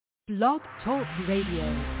Blog Talk Radio.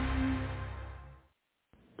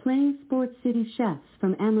 Playing Sports City Chefs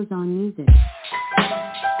from Amazon Music.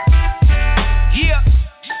 Yeah.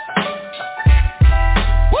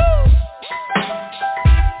 Woo.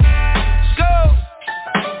 Let's go.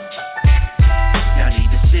 Y'all need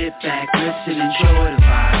to sit back, listen, enjoy the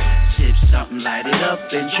vibe. Sip something, light it up,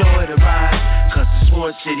 enjoy the ride. Cause the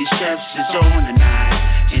Sports City Chefs is on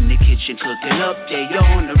tonight. In the kitchen cooking up, they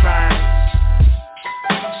on the rise.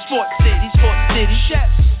 Sports City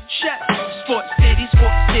Chefs, chefs. Sports City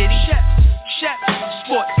chefs, chefs.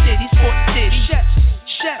 Sports City chefs,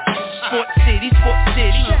 chefs. Sports City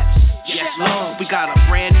chefs. Yes, Lord, we got a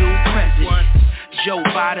brand new president. Joe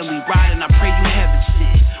Biden, we riding, I pray you heaven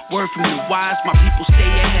sent. Word from the wise, my people stay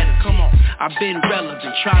ahead of. Come on, I've been relevant,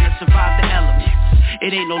 trying to survive the elements.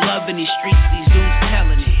 It ain't no love in these streets, these dudes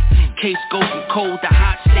telling it. Case go from cold to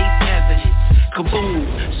hot, states evidence. Kaboom,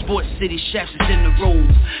 Sports City Chefs is in the room.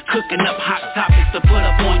 Cooking up hot topics to put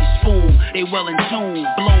up on your spoon. They well in tune,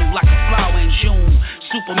 bloom like a flower in June.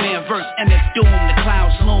 Superman verse MF Doom, the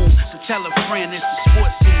clouds loom. So tell a friend it's the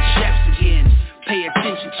Sports City Chefs again. Pay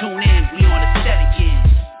attention, tune in, we on the set again.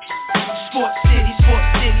 Sports City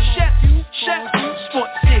Chefs, chefs.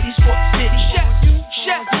 Sports City chefs,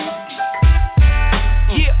 chefs.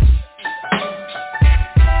 Yeah.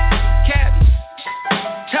 Cabby,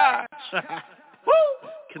 Taj. Woo!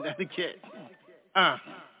 Connecticut.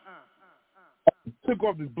 Took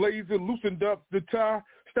off his blazer, loosened up the tie,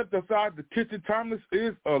 stepped outside the kitchen. Tymeless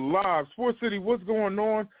is alive. Sports City, what's going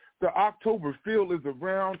on? The October feel is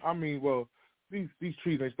around. I mean, well, these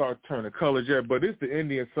trees ain't start turning colors yet, but it's the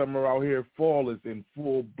Indian summer out here. Fall is in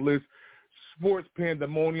full bliss. Sports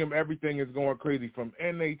pandemonium. Everything is going crazy from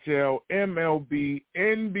NHL, MLB,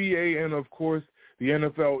 NBA, and, of course, the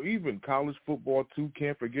NFL, even college football, too.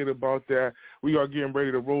 Can't forget about that. We are getting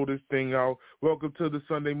ready to roll this thing out. Welcome to the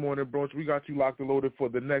Sunday Morning Brunch. We got you locked and loaded for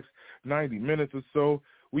the next 90 minutes or so.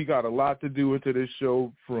 We got a lot to do into this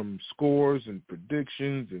show, from scores and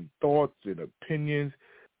predictions and thoughts and opinions,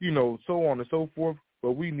 you know, so on and so forth.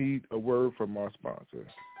 But we need a word from our sponsor.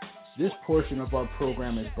 This portion of our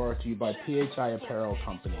program is brought to you by PHI Apparel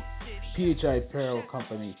Company. PHI Apparel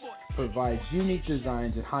Company provides unique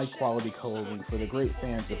designs and high-quality clothing for the great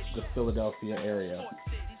fans of the Philadelphia area.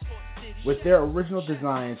 With their original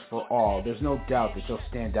designs for all, there's no doubt that you'll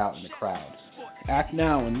stand out in the crowd. Act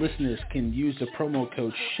now and listeners can use the promo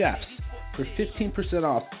code CHEFS for 15%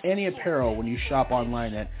 off any apparel when you shop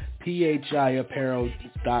online at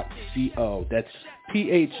phiapparel.co. That's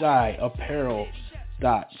phiapparel.co.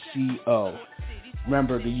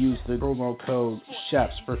 Remember to use the promo code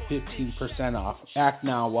CHEFS for 15% off. Act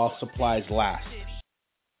now while supplies last.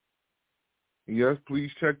 Yes,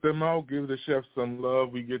 please check them out. Give the chefs some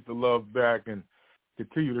love. We get the love back and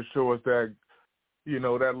continue to show us that, you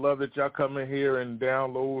know, that love that y'all come in here and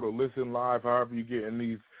download or listen live, however you get in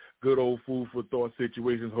these good old food for thought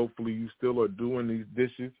situations. Hopefully you still are doing these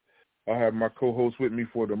dishes. I have my co-host with me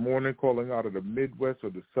for the morning, calling out of the Midwest or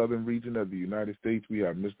the southern region of the United States. We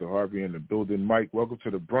have Mr. Harvey in the building. Mike, welcome to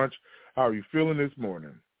the brunch. How are you feeling this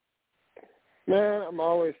morning? Man, I'm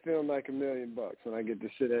always feeling like $1 million when I get to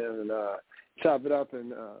sit down and chop it up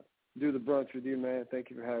and do the brunch with you, man. Thank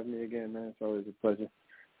you for having me again, man. It's always a pleasure.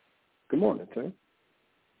 Good morning, Tim.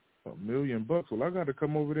 $1 million? Well, I got to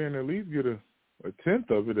come over there and at least get a tenth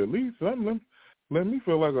of it, at least something. Let me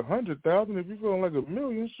feel like 100,000. If you feeling like $1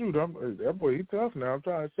 million, shoot, that boy, he tough now. I'm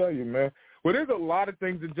trying to tell you, man. Well, there's a lot of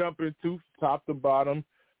things to jump into, top to bottom,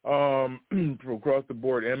 from across the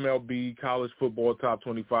board. MLB, college football, top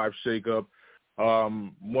 25 shakeup.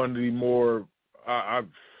 One of the more, how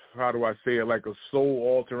do I say it, like a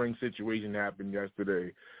soul-altering situation happened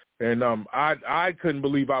yesterday. And I couldn't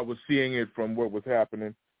believe I was seeing it from what was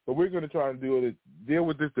happening. But we're going to try and deal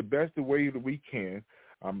with this the best way that we can.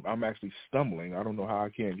 I'm actually stumbling. I don't know how I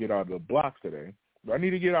can't get out of the blocks today, but I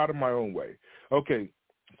need to get out of my own way. Okay,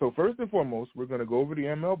 so first and foremost, we're going to go over the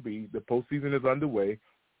MLB. The postseason is underway.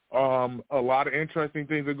 A lot of interesting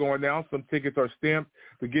things are going down. Some tickets are stamped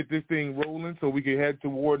to get this thing rolling so we can head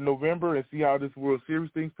toward November and see how this World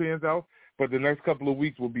Series thing pans out. But the next couple of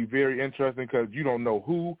weeks will be very interesting because you don't know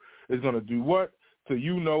who is going to do what till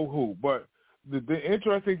you know who. But the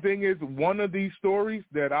interesting thing is one of these stories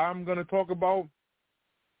that I'm going to talk about,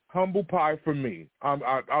 humble pie for me.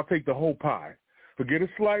 I'll take the whole pie. Forget a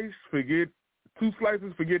slice, forget 2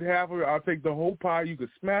 slices, forget half of it. I'll take the whole pie. You can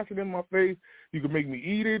smash it in my face. You can make me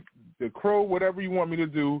eat it, the crow, whatever you want me to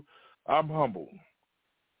do. I'm humble.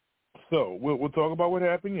 So we'll talk about what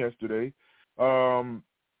happened yesterday. The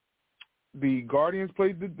Guardians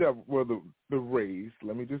played the Rays.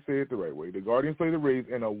 Let me just say it the right way. The Guardians played the Rays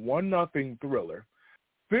in a 1-0 thriller.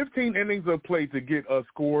 15 innings of play to get a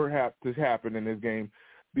score to happen in this game.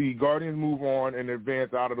 The Guardians move on and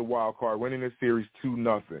advance out of the wild card, winning the series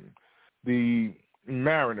 2-0. The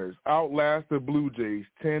Mariners outlast the Blue Jays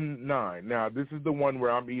 10-9. Now, this is the one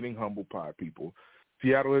where I'm eating humble pie, people.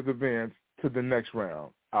 Seattle has advanced to the next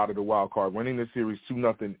round out of the wild card, winning the series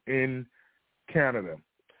 2-0 in Canada.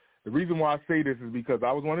 The reason why I say this is because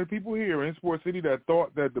I was one of the people here in Sports City that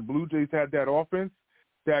thought that the Blue Jays had that offense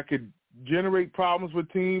that could generate problems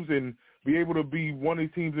with teams and be able to be one of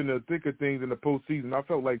these teams in the thick of things in the postseason. I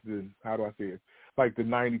felt like like the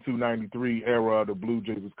 92, 93 era of the Blue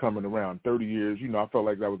Jays was coming around. 30 years, I felt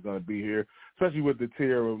like that was going to be here, especially with the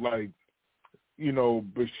tier of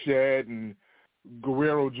Bichette and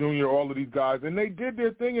Guerrero Jr., all of these guys. And they did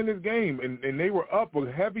their thing in this game, and they were up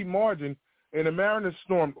a heavy margin, and the Mariners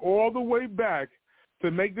stormed all the way back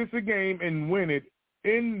to make this a game and win it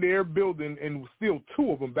in their building, and still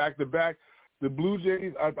two of them back-to-back. The Blue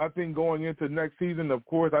Jays, I think going into next season, of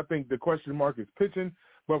course, I think the question mark is pitching,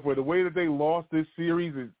 but for the way that they lost this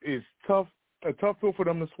series is tough, a tough pill for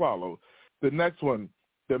them to swallow. The next one,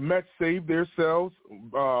 the Mets saved themselves,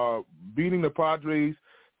 beating the Padres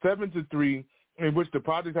 7-3, in which the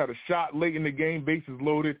Padres had a shot late in the game, bases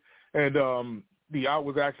loaded, and the out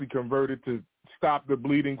was actually converted to stop the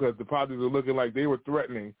bleeding because the Padres were looking like they were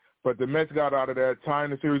threatening. But the Mets got out of that,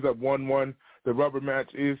 tying the series up 1-1. The rubber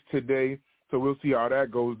match is today, so we'll see how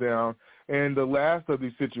that goes down. And the last of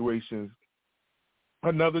these situations,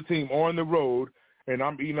 another team on the road, and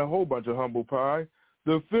I'm eating a whole bunch of humble pie,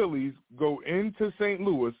 the Phillies go into St.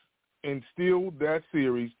 Louis and steal that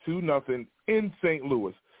series 2-0 in St.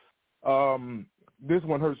 Louis. This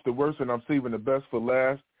one hurts the worst, and I'm saving the best for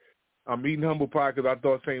last. I'm eating humble pie because I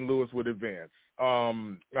thought St. Louis would advance.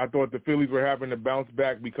 I thought the Phillies were having to bounce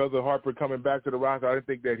back because of Harper coming back to the roster. I didn't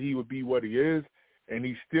think that he would be what he is, and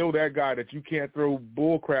he's still that guy that you can't throw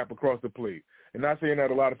bull crap across the plate. And not saying that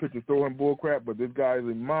a lot of pitchers throw him bull crap, but this guy is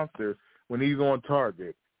a monster when he's on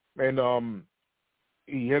target. And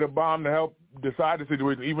he hit a bomb to help decide the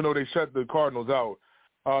situation, even though they shut the Cardinals out.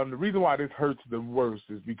 The reason why this hurts the worst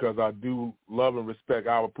is because I do love and respect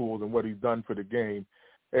Albert Pujols and what he's done for the game.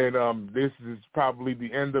 And this is probably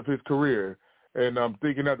the end of his career. And I'm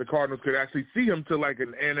thinking that the Cardinals could actually see him to like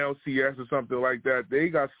an NLCS or something like that. They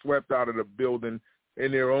got swept out of the building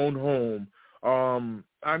in their own home.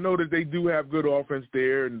 I know that they do have good offense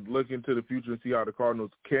there and look into the future and see how the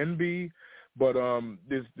Cardinals can be. But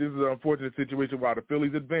this is an unfortunate situation while the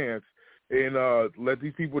Phillies advance and let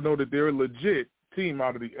these people know that they're a legit team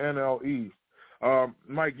out of the NL East.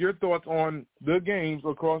 Mike, your thoughts on the games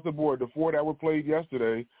across the board, the four that were played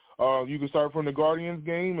yesterday. You can start from the Guardians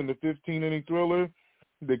game and the 15-inning thriller,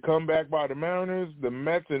 the comeback by the Mariners, the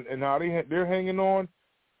Mets, and how they're hanging on,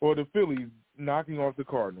 or the Phillies knocking off the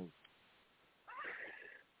Cardinals.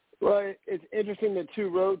 Well, it's interesting that two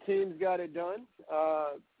road teams got it done.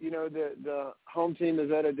 The home team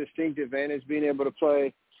is at a distinct advantage being able to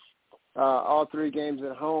play all three games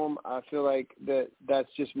at home. I feel like that's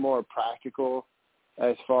just more practical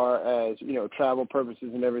as far as, travel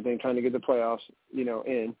purposes and everything, trying to get the playoffs,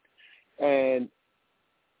 in. And,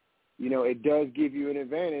 it does give you an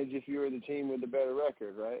advantage if you're the team with the better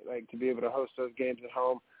record, right? Like to be able to host those games at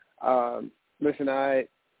home.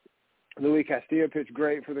 Luis Castillo pitched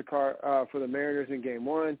great for the Mariners in Game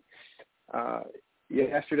 1.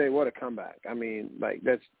 Yesterday, what a comeback! I mean,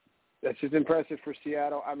 that's just impressive for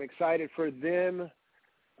Seattle. I'm excited for them,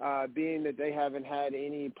 being that they haven't had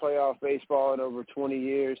any playoff baseball in over 20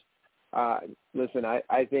 years.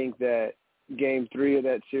 I think that Game 3 of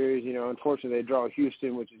that series, unfortunately they draw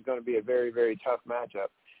Houston, which is going to be a very, very tough matchup.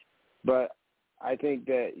 But I think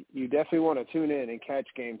that you definitely want to tune in and catch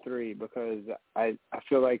Game 3 because I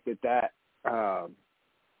feel like that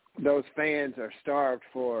those fans are starved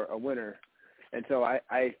for a winner. And so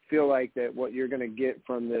I feel like that what you're going to get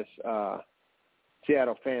from this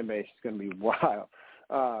Seattle fan base is going to be wild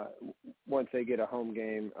once they get a home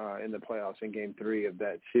game in the playoffs in Game 3 of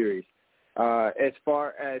that series. As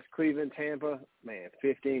far as Cleveland-Tampa,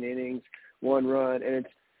 15 innings, 1 run. And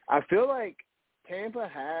I feel like Tampa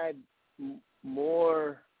had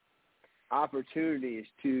more opportunities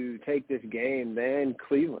to take this game than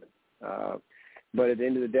Cleveland. But at the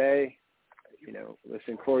end of the day,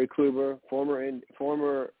 Corey Kluber,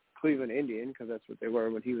 former Cleveland Indian, because that's what they were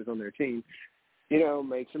when he was on their team,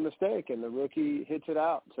 makes a mistake, and the rookie hits it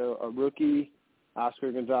out. So a rookie,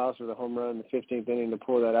 Oscar Gonzalez, with a home run in the 15th inning to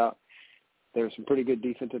pull that out. There were some pretty good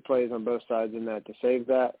defensive plays on both sides in that to save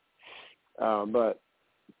that. But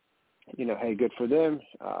hey, good for them.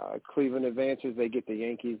 Cleveland advances. They get the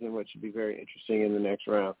Yankees, in which should be very interesting in the next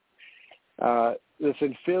round.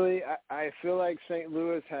 Listen, Philly, I feel like St.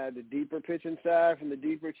 Louis had the deeper pitching staff and the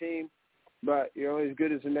deeper team, but you're only as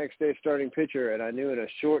good as the next day starting pitcher. And I knew in a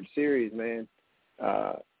short series, man,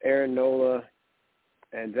 Aaron Nola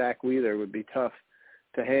and Zach Wheeler would be tough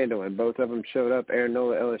to handle, and both of them showed up. Aaron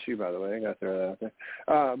Nola, LSU, by the way. I got to throw that out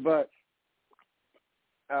there. But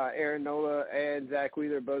Aaron Nola and Zach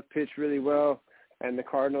Wheeler both pitched really well, and the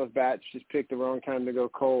Cardinals bats just picked the wrong time to go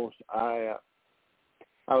cold.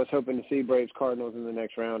 I was hoping to see Braves Cardinals in the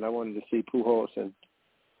next round. I wanted to see Pujols and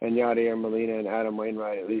Yadier Molina and Adam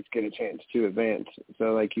Wainwright at least get a chance to advance.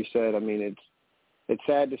 So like you said, I mean, it's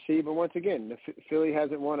sad to see, but once again, Philly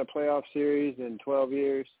hasn't won a playoff series in 12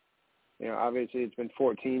 years. You know, obviously it's been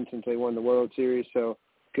 14 since they won the World Series, so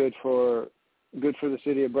good for the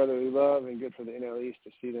city of brotherly love and good for the NL East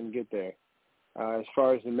to see them get there. As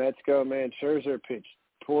far as the Mets go, man, Scherzer pitched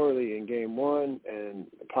poorly in Game 1, and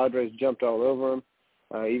the Padres jumped all over him.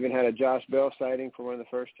 Even had a Josh Bell sighting for one of the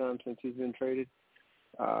first times since he's been traded.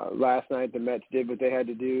 Last night the Mets did what they had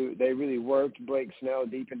to do. They really worked Blake Snell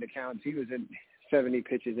deep into counts. He was in 70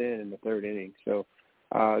 pitches in the third inning, so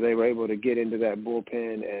they were able to get into that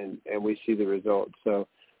bullpen, and we see the results. So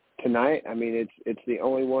tonight, I mean, it's the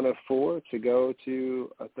only one of four to go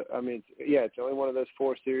to. It's only one of those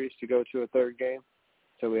four series to go to a third game.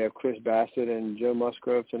 So we have Chris Bassett and Joe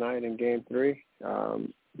Musgrove tonight in Game 3.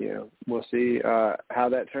 We'll see how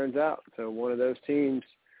that turns out. So one of those teams,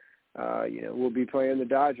 will be playing the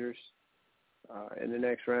Dodgers in the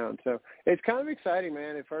next round. So it's kind of exciting,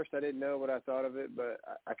 man. At first I didn't know what I thought of it, but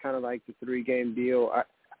I kind of like the 3-game deal.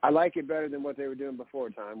 I like it better than what they were doing before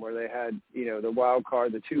time, where they had, the wild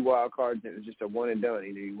card, the 2 wild cards, and it was just a one and done.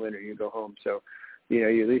 Either you win or you go home. So,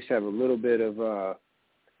 you at least have a little bit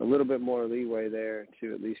more leeway there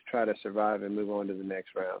to at least try to survive and move on to the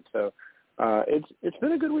next round. So it's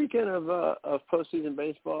been a good weekend of postseason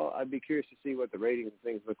baseball. I'd be curious to see what the ratings and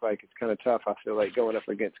things look like. It's kind of tough, I feel like, going up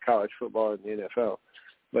against college football and the NFL.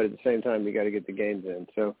 But at the same time, you got to get the games in.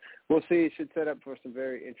 So we'll see. It should set up for some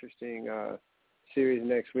very interesting series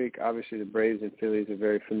next week. Obviously, the Braves and Phillies are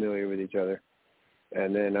very familiar with each other.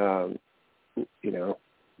 And then,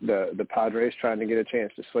 the Padres trying to get a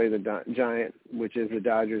chance to slay the giant, which is the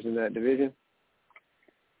Dodgers in that division.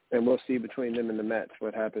 And we'll see between them and the Mets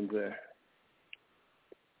what happens there.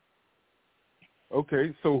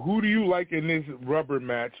 Okay, so who do you like in this rubber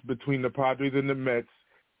match between the Padres and the Mets?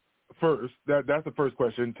 First, that's the first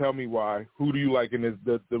question. Tell me why. Who do you like in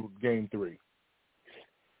the Game 3?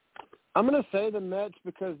 I'm going to say the Mets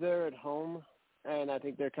because they're at home, and I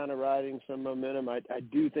think they're kind of riding some momentum. I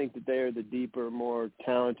do think that they are the deeper, more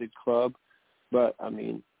talented club, but, I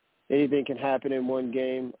mean, anything can happen in one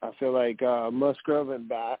game. I feel like Musgrove and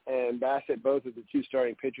Bassett, both of the 2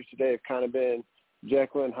 starting pitchers today, have kind of been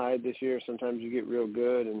Jekyll and Hyde this year. Sometimes you get real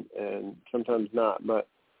good and sometimes not. But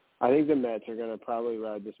I think the Mets are going to probably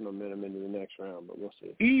ride this momentum into the next round, but we'll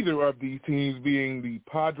see. Either of these teams, being the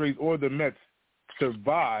Padres or the Mets,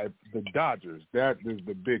 survive the Dodgers? That is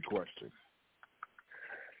the big question.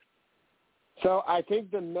 So I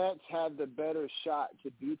think the Mets have the better shot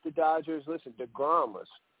to beat the Dodgers. Listen, DeGrom was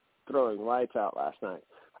throwing lights out last night.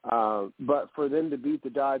 But for them to beat the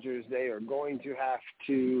Dodgers, they are going to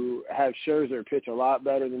have Scherzer pitch a lot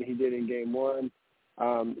better than he did in Game 1.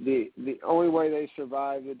 The only way they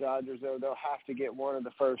survive the Dodgers, though, they'll have to get one of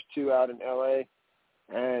the first 2 out in L.A.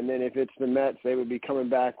 And then if it's the Mets, they would be coming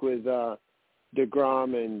back with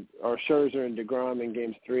DeGrom or Scherzer and DeGrom in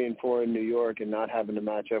Games 3 and 4 in New York and not having to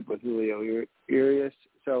match up with Julio Urias.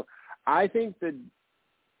 So I think that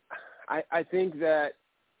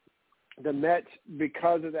the Mets,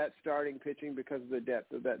 because of that starting pitching, because of the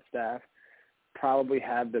depth of that staff, probably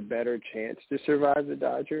have the better chance to survive the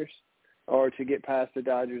Dodgers or to get past the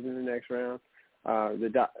Dodgers in the next round.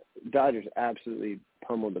 The Dodgers absolutely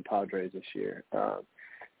pummeled the Padres this year.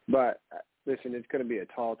 But, listen, it's going to be a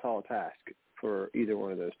tall task for either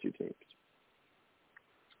one of those 2 teams.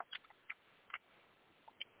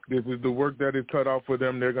 This is the work that is cut out for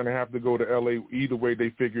them. They're going to have to go to L.A. either way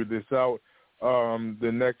they figure this out.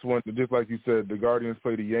 The next one, just like you said, the Guardians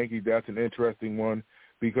play the Yankees. That's an interesting one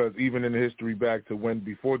because even in the history back to when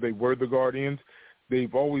before they were the Guardians,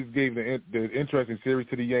 they've always gave the interesting series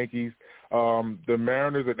to the Yankees. The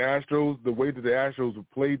Mariners and Astros, the way that the Astros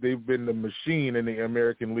have played, they've been the machine in the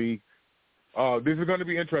American League. This is going to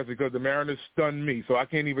be interesting because the Mariners stunned me, so I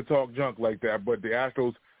can't even talk junk like that. But the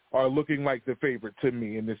Astros are looking like the favorite to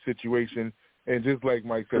me in this situation. And just like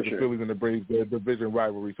Mike said, the Phillies and the Braves, they're a division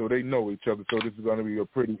rivalry, so they know each other. So this is going to be a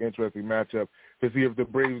pretty interesting matchup to see if the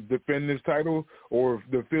Braves defend this title or if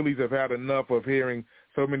the Phillies have had enough of hearing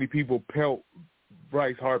so many people pelt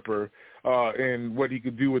Bryce Harper and what he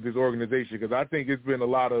could do with his organization, because I think it's been a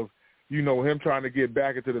lot of, him trying to get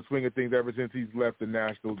back into the swing of things ever since he's left the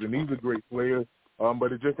Nationals, and he's a great player.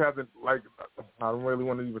 But it just hasn't, I don't really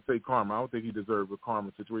want to even say karma. I don't think he deserves a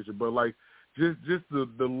karma situation, but just the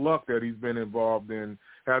luck that he's been involved in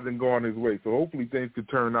hasn't gone his way. So hopefully things could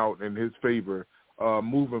turn out in his favor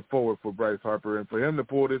moving forward for Bryce Harper, and for him to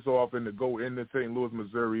pull this off and to go into St. Louis,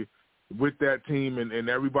 Missouri with that team and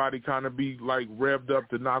everybody kind of be revved up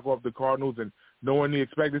to knock off the Cardinals, and knowing the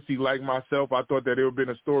expectancy like myself, I thought that it would have been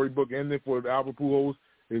a storybook ending for Albert Pujols.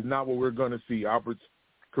 Is not what we're going to see. Albert's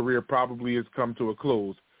career probably has come to a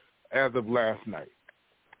close as of last night.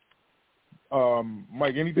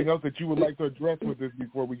 Mike, anything else that you would like to address with this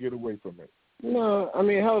before we get away from it? No,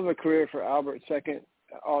 hell of a career for Albert, second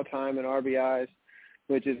all-time in RBIs,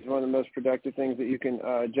 which is one of the most productive things that you can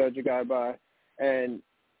judge a guy by. And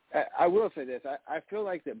I will say this. I feel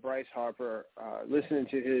like that Bryce Harper, listening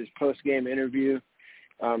to his post-game interview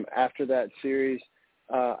after that series,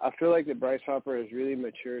 I feel like that Bryce Harper has really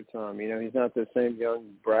matured some. He's not the same young,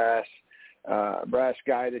 brash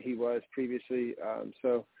guy that he was previously.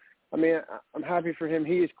 I'm happy for him.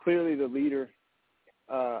 He is clearly the leader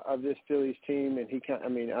of this Phillies team,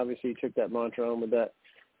 and obviously he took that mantra on with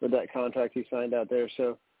that contract he signed out there.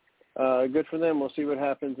 So good for them. We'll see what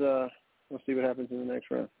happens. We'll see what happens in the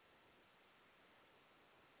next round.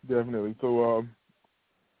 Definitely. So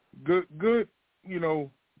good.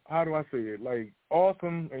 How do I say it?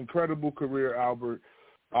 Awesome, incredible career, Albert.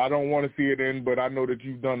 I don't want to see it end, but I know that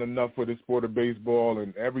you've done enough for the sport of baseball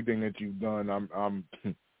and everything that you've done.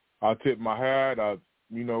 I'll tip my hat. I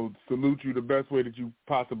salute you the best way that you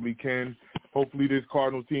possibly can. Hopefully this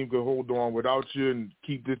Cardinals team could hold on without you and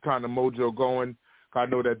keep this kind of mojo going. I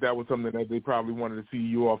know that was something that they probably wanted to see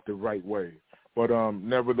you off the right way. But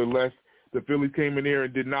nevertheless, the Phillies came in here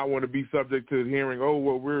and did not want to be subject to hearing,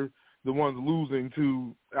 we're the ones losing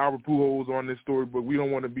to Albert Pujols on this story, but we don't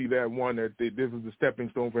want to be that one that this is the stepping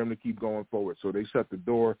stone for him to keep going forward. So they shut the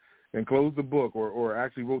door and closed the book or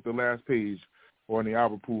actually wrote the last page on the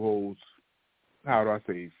Albert Pujols,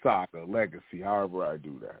 saga, legacy, however I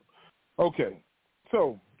do that. Okay,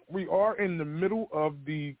 so we are in the middle of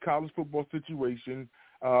the college football situation,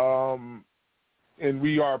 and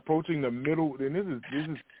we are approaching the middle, and this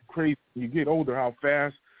is crazy. You get older, how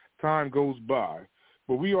fast time goes by.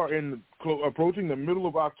 But we are approaching the middle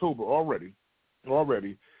of October already.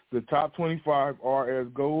 The top 25 are as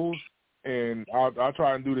goes, and I'll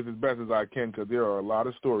try and do this as best as I can because there are a lot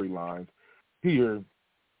of storylines here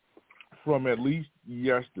from at least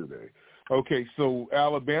yesterday. Okay, so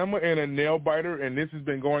Alabama and a nail-biter, and this has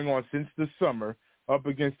been going on since the summer, up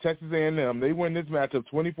against Texas A&M. They win this matchup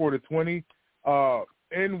 24-20,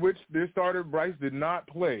 in which their starter Bryce did not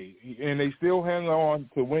play, and they still hang on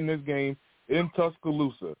to win this game in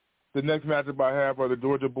Tuscaloosa. The next matchup I have are the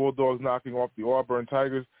Georgia Bulldogs knocking off the Auburn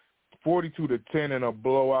Tigers 42-10 in a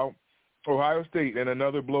blowout. Ohio State in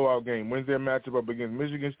another blowout game wins their matchup up against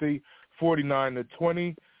Michigan State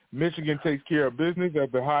 49-20. Michigan takes care of business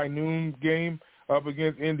at the high noon game up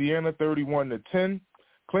against Indiana 31-10.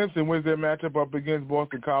 Clemson wins their matchup up against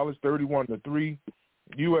Boston College 31-3.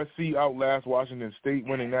 USC outlasts Washington State,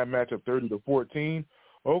 winning that matchup 30-14.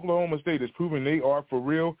 Oklahoma State is proving they are for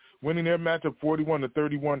real, winning their matchup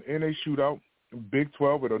 41-31 in a shootout. Big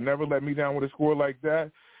 12, it'll never let me down with a score like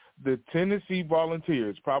that. The Tennessee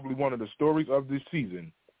Volunteers, probably one of the stories of this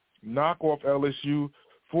season, knock off LSU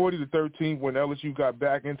 40-13 when LSU got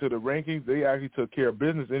back into the rankings. They actually took care of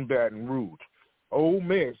business in Baton Rouge. Ole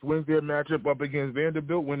Miss wins their matchup up against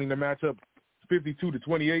Vanderbilt, winning the matchup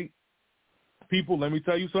 52-28. People, let me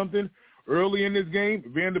tell you something. Early in this game,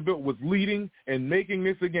 Vanderbilt was leading and making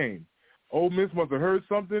this a game. Ole Miss must have heard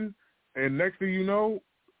something, and next thing you know,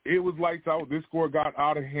 it was lights out. This score got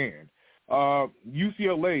out of hand.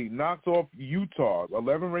 UCLA knocks off Utah,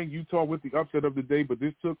 11th-ranked Utah with the upset of the day, but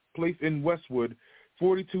this took place in Westwood,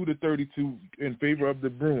 42-32 in favor of the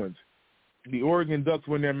Bruins. The Oregon Ducks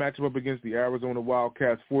win their matchup up against the Arizona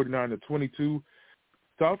Wildcats, 49-22.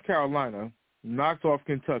 South Carolina knocks off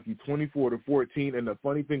Kentucky 24-14, and the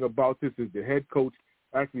funny thing about this is the head coach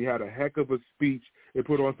actually had a heck of a speech. It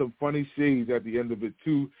put on some funny shades at the end of it,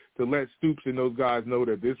 too, to let Stoops and those guys know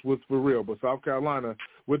that this was for real. But South Carolina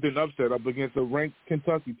with an upset up against a ranked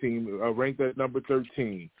Kentucky team, ranked at number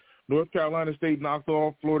 13. North Carolina State knocks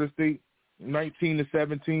off Florida State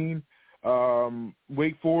 19-17.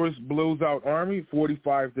 Wake Forest blows out Army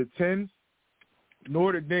 45-10.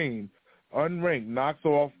 Notre Dame, unranked, knocks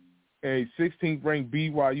off a 16th-ranked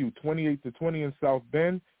BYU 28-20 in South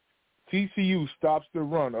Bend. TCU stops the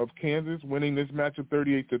run of Kansas, winning this matchup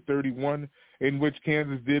 38-31, in which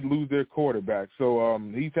Kansas did lose their quarterback. So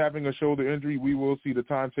he's having a shoulder injury. We will see the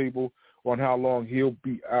timetable on how long he'll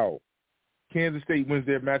be out. Kansas State wins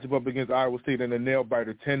their matchup up against Iowa State in a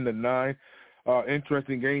nail-biter 10-9.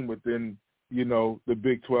 Interesting game within, the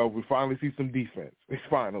Big 12. We finally see some defense.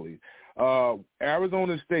 Finally.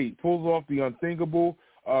 Arizona State pulls off the unthinkable,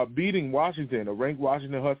 beating Washington, a ranked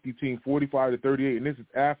Washington Husky team, 45-38, and this is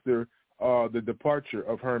after the departure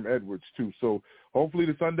of Herm Edwards, too. So hopefully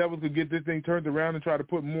the Sun Devils could get this thing turned around and try to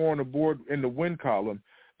put more on the board in the win column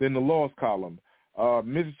than the loss column.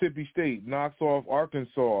 Mississippi State knocks off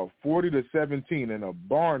Arkansas 40-17 in a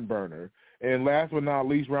barn burner. And last but not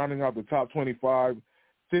least, rounding out the top 25,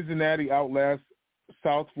 Cincinnati outlasts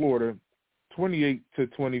South Florida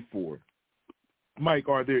 28-24. Mike,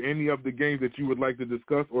 are there any of the games that you would like to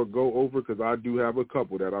discuss or go over? Because I do have a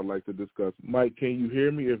couple that I'd like to discuss. Mike, can you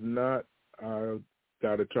hear me? If not, I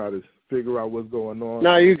got to try to figure out what's going on.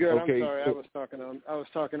 No, you're good. Okay, I'm sorry. I was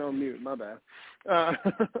talking on mute. My bad.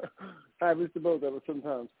 Happens to both of us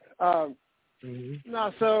sometimes.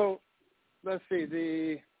 No, so let's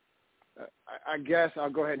see. I guess I'll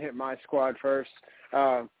go ahead and hit my squad first.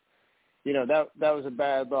 That was a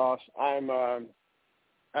bad loss.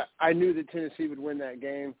 I knew that Tennessee would win that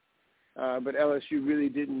game, but LSU really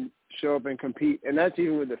didn't show up and compete, and that's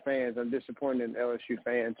even with the fans. I'm disappointed in LSU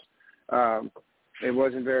fans. It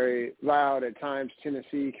wasn't very loud at times.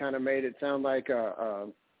 Tennessee kind of made it sound like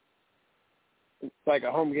a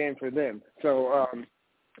home game for them. So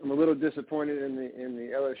I'm a little disappointed in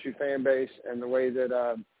the LSU fan base and the way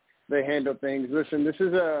that they handle things. Listen, this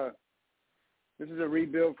is a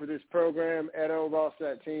rebuild for this program. Edo lost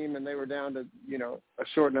that team, and they were down to a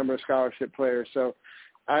short number of scholarship players. So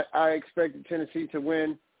I expected Tennessee to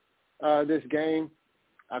win this game.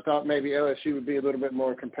 I thought maybe LSU would be a little bit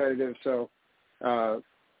more competitive. So,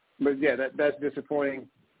 but yeah, that's disappointing.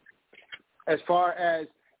 As far as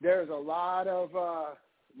there's a lot of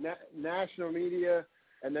national media,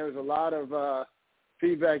 and there's a lot of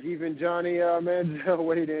feedback. Even Johnny Manziel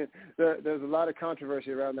weighed in. There's a lot of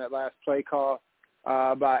controversy around that last play call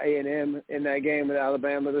by A&M in that game with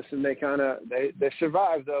Alabama. Listen, they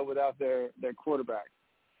survived though without their quarterback.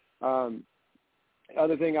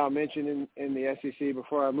 Other thing I'll mention in the SEC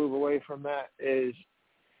before I move away from that is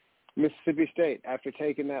Mississippi State, after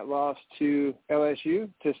taking that loss to LSU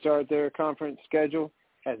to start their conference schedule,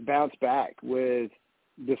 has bounced back with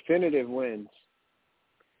definitive wins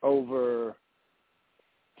over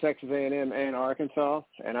Texas A&M and Arkansas,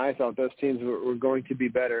 and I thought those teams were going to be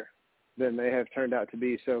better than they have turned out to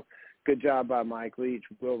be. So good job by Mike Leach,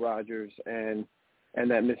 Will Rogers, and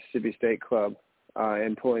that Mississippi State club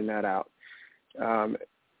in pulling that out.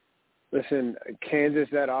 Listen, Kansas,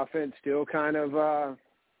 that offense still kind of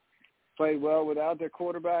played well without their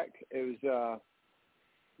quarterback. It was,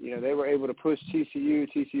 they were able to push TCU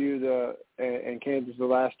and Kansas, the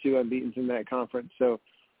last two unbeatens in that conference. So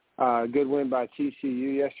good win by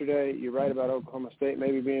TCU yesterday. You're right about Oklahoma State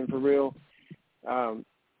maybe being for real.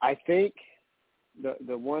 I think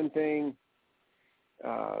the one thing,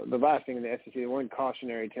 the last thing in the SEC, the one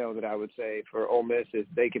cautionary tale that I would say for Ole Miss is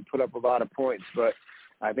they can put up a lot of points, but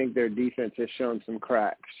I think their defense has shown some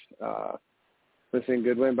cracks. Listen,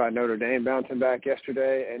 good win by Notre Dame bouncing back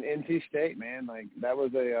yesterday, and NC State, man, that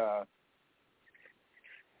was it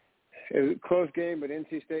was a close game, but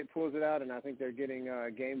NC State pulls it out, and I think they're getting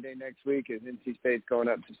game day next week as NC State's going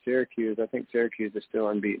up to Syracuse. I think Syracuse is still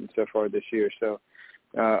unbeaten so far this year. So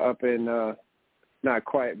up in, not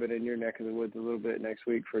quite, but in your neck of the woods a little bit next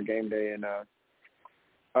week for game day and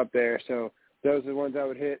up there. So those are the ones I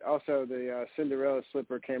would hit. Also, the Cinderella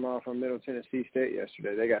slipper came off on Middle Tennessee State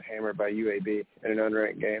yesterday. They got hammered by UAB in an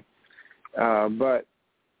unranked game. But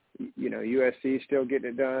USC still getting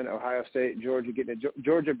it done. Ohio State, Georgia getting it.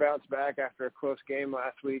 Georgia bounced back after a close game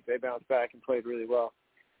last week. They bounced back and played really well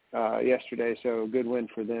yesterday, so good win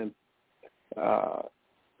for them.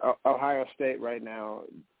 Ohio State right now,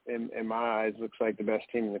 in my eyes, looks like the best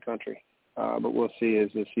team in the country. But we'll see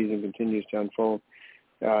as the season continues to unfold.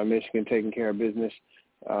 Michigan taking care of business.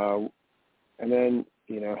 And then,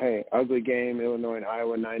 hey, ugly game, Illinois and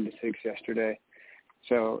Iowa 9-6 yesterday.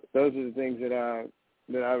 So those are the things that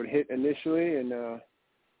I would hit initially, and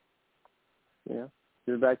give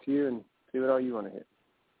it back to you and see what all you want to hit.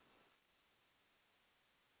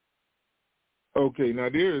 Okay, now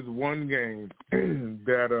there is one game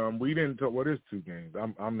that we didn't talk. Well, there's two games.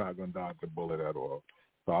 I'm not gonna dodge the bullet at all,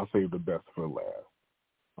 so I'll save the best for last.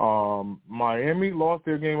 Miami lost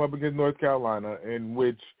their game up against North Carolina, in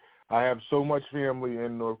which I have so much family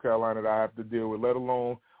in North Carolina that I have to deal with, let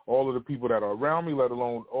alone all of the people that are around me, let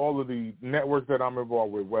alone all of the networks that I'm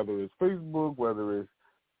involved with, whether it's Facebook, whether it's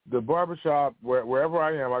the barbershop, wherever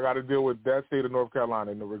I am, I got to deal with that state of North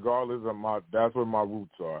Carolina, and regardless of that's where my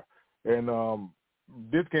roots are. And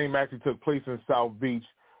this game actually took place in South Beach,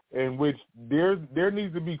 in which there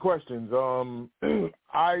needs to be questions.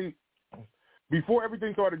 Before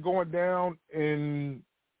everything started going down in,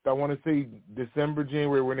 I want to say December,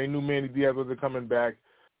 January, when they knew Manny Diaz wasn't coming back,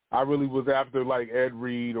 I really was after like Ed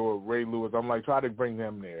Reed or Ray Lewis. I'm like, try to bring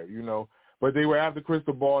them there, you know. But they were after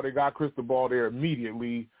Cristobal. They got Cristobal there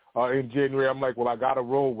immediately in January. I'm like, well, I got to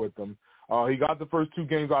roll with them. He got the first 2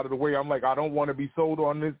 games out of the way. I'm like, I don't want to be sold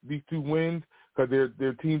on these 2 wins because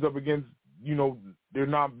they're teams up against, you know, they're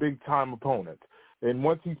not big-time opponents. And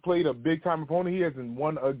once he's played a big-time opponent, he hasn't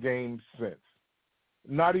won a game since.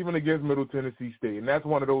 Not even against Middle Tennessee State. And that's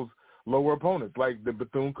one of those lower opponents, like the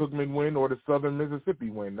Bethune-Cookman win or the Southern Mississippi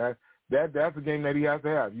win. That's a game that he has to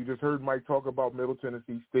have. You just heard Mike talk about Middle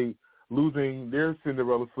Tennessee State losing their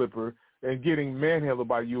Cinderella slipper and getting manhandled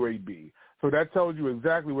by UAB. So that tells you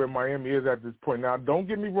exactly where Miami is at this point. Now, don't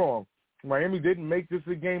get me wrong. Miami didn't make this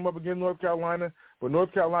a game up against North Carolina, but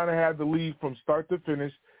North Carolina had the lead from start to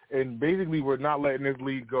finish, and basically were not letting this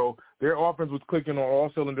lead go. Their offense was clicking on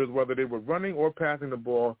all cylinders, whether they were running or passing the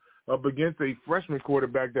ball, up against a freshman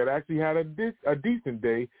quarterback that actually had a decent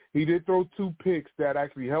day. He did throw 2 picks that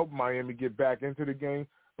actually helped Miami get back into the game,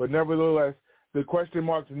 but nevertheless, the question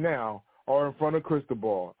marks now are in front of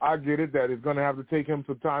Cristobal. I get it that it's going to have to take him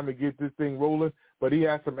some time to get this thing rolling, but he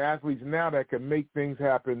has some athletes now that can make things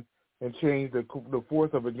happen and change the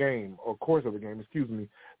course of a game.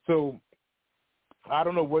 So I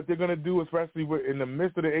don't know what they're going to do, especially in the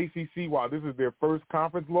midst of the ACC. While this is their first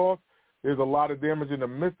conference loss, there's a lot of damage in the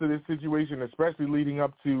midst of this situation, especially leading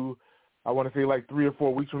up to, I want to say, like 3 or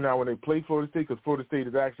 4 weeks from now when they play Florida State, because Florida State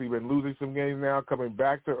has actually been losing some games now, coming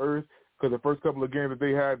back to earth, because the first couple of games that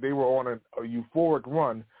they had, they were on a euphoric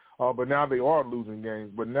run, but now they are losing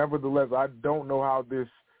games. But nevertheless, I don't know how this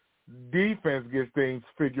defense gets things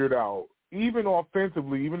figured out. Even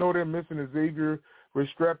offensively, even though they're missing Xavier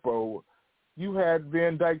Restrepo, you had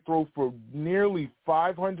Van Dyke throw for nearly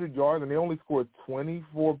 500 yards, and they only scored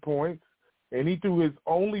 24 points. And he threw his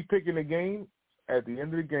only pick in the game at the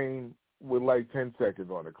end of the game with like 10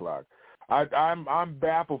 seconds on the clock. I'm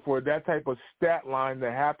baffled for that type of stat line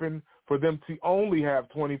to happen, for them to only have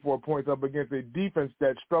 24 points up against a defense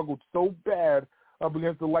that struggled so bad up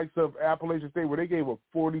against the likes of Appalachian State, where they gave up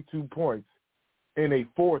 42 points in a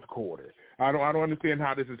fourth quarter. I don't understand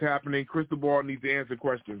how this is happening. Cristobal needs to answer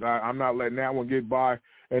questions. I'm not letting that one get by.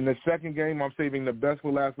 And the second game, I'm saving the best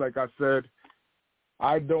for last, like I said.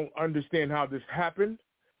 I don't understand how this happened.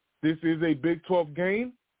 This is a Big 12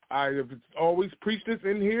 game. I have always preached this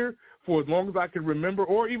in here for as long as I can remember,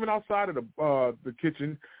 or even outside of the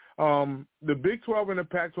kitchen. The Big 12 and the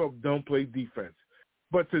Pac-12 don't play defense.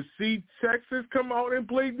 But to see Texas come out and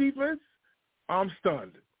play defense, I'm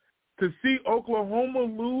stunned. To see Oklahoma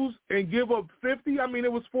lose and give up 50, I mean,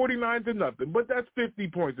 it was 49-0, but that's 50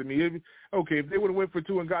 points to me. Okay, if they would have went for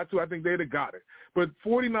 2 and got 2, I think they'd have got it. But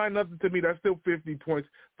 49-0 to me, that's still 50 points.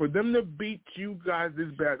 For them to beat you guys this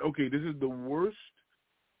bad, okay, this is the worst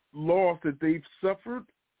loss that they've suffered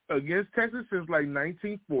against Texas since, like,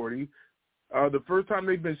 1940. The first time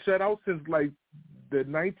they've been shut out since, like, the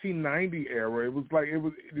 1990 era.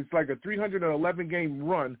 It's like a 311-game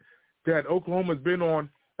run that Oklahoma's been on,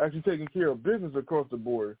 actually taking care of business across the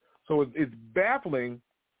board. So it's baffling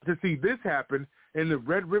to see this happen in the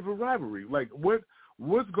Red River rivalry. Like,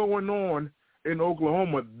 what's going on in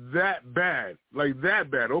Oklahoma that bad? Like, that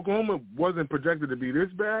bad. Oklahoma wasn't projected to be this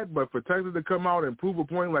bad, but for Texas to come out and prove a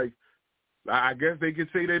point, like, I guess they could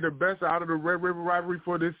say they're the best out of the Red River rivalry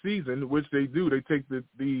for this season, which they do. They take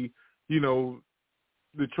the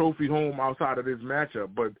trophy home outside of this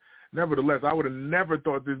matchup. But nevertheless, I would have never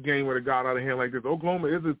thought this game would have got out of hand like this. Oklahoma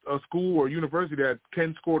is a school or university that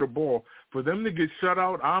can score the ball. For them to get shut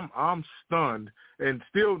out, I'm stunned and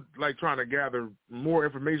still like trying to gather more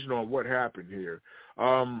information on what happened here.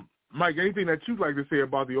 Mike, anything that you'd like to say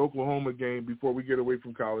about the Oklahoma game before we get away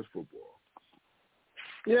from college football?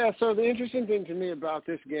 Yeah, so the interesting thing to me about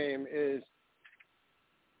this game is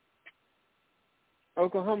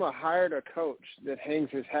Oklahoma hired a coach that hangs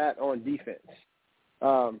his hat on defense.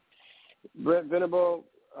 Brent Venable,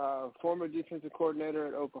 former defensive coordinator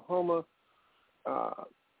at Oklahoma,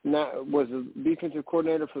 was a defensive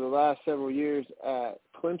coordinator for the last several years at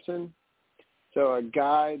Clemson. So a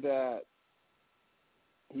guy that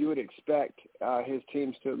you would expect his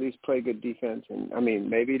teams to at least play good defense. And, I mean,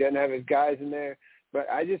 maybe he doesn't have his guys in there, but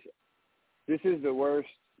this is the worst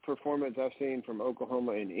performance I've seen from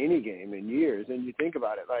Oklahoma in any game in years. And you think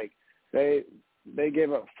about it, like they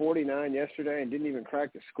gave up 49 yesterday and didn't even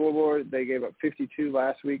crack the scoreboard. They gave up 52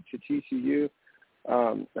 last week to TCU.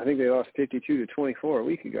 I think they lost 52-24 a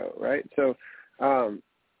week ago, right? So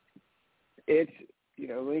it's,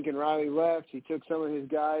 Lincoln Riley left. He took some of his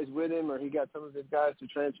guys with him, or he got some of his guys to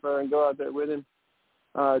transfer and go out there with him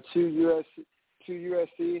to USC.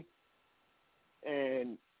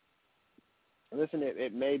 And listen,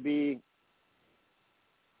 it may be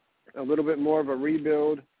a little bit more of a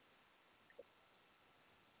rebuild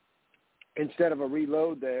instead of a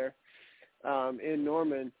reload there in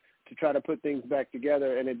Norman to try to put things back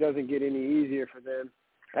together, and it doesn't get any easier for them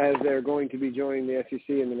as they're going to be joining the SEC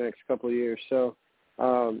in the next couple of years. So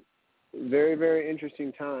very, very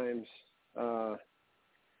interesting times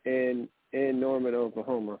in Norman,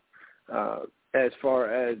 Oklahoma. As far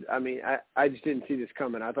as, I just didn't see this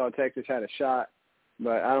coming. I thought Texas had a shot,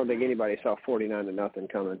 but I don't think anybody saw 49-0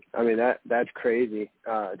 coming. That's crazy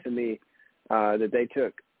to me that they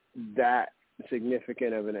took that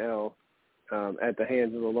significant of an L at the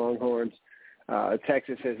hands of the Longhorns.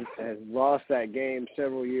 Texas has lost that game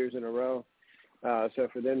several years in a row. So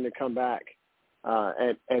for them to come back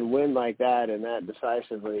and win like that and that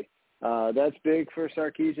decisively, that's big for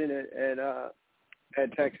Sarkisian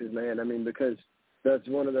at Texas, man. Because that's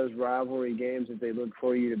one of those rivalry games that they look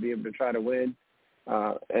for you to be able to try to win.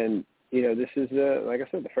 And, this is, like I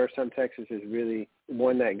said, the first time Texas has really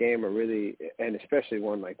won that game, or really, and especially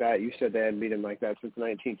one like that. You said they hadn't beaten like that since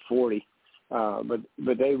 1940.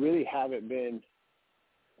 But they really haven't been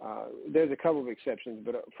there's a couple of exceptions,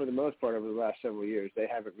 but for the most part over the last several years, they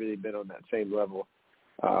haven't really been on that same level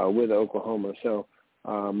with Oklahoma. So,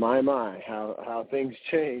 how things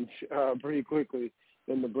change pretty quickly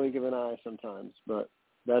in the blink of an eye sometimes. But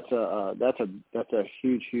that's a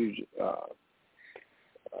huge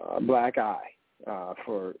black eye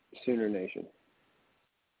for Sooner Nation.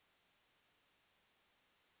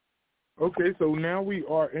 Okay, so now we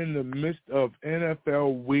are in the midst of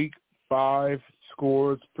NFL Week 5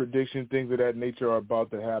 scores, prediction, things of that nature are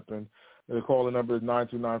about to happen. The calling number is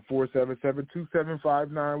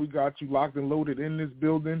 929-477-2759. We got you locked and loaded in this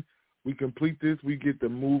building. We complete this. We get to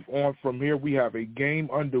move on from here. We have a game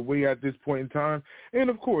underway at this point in time. And,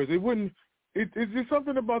 of course, it's just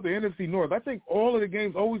something about the NFC North. I think all of the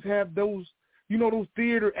games always have those, those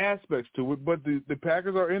theater aspects to it. But the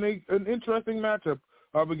Packers are in an interesting matchup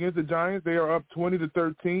up against the Giants. They are up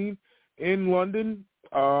 20-13 in London.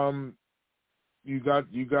 You got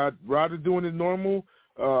Rodgers doing his normal.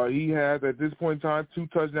 He has, at this point in time, 2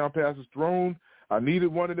 touchdown passes thrown. I needed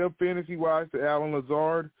one of them fantasy-wise to Allen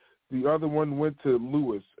Lazard. The other one went to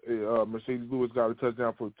Lewis. Mercedes Lewis got a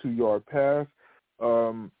touchdown for a 2-yard pass.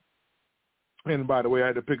 And, by the way, I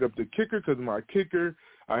had to pick up the kicker because my kicker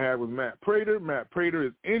I had was Matt Prater. Matt Prater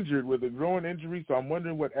is injured with a groin injury, so I'm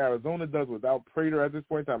wondering what Arizona does without Prater at this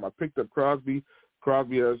point in time. I picked up Crosby.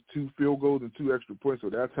 Crosby has 2 field goals and 2 extra points, so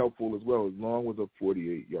that's helpful as well, as long as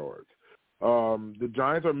 48 yards. The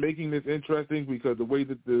Giants are making this interesting because the way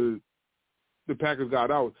that the Packers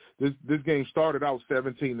got out, this game started out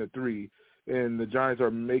 17-3, and the Giants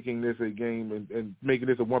are making this a game and making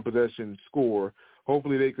this a one-possession score.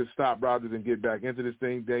 Hopefully they could stop Rodgers and get back into this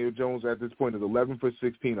thing. Daniel Jones at this point is 11 for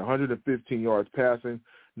 16, 115 yards passing,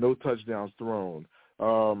 no touchdowns thrown.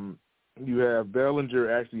 You have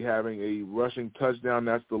Bellinger actually having a rushing touchdown.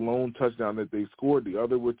 That's the lone touchdown that they scored. The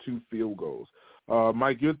other were 2 field goals.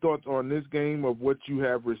 Mike, your thoughts on this game of what you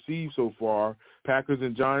have received so far? Packers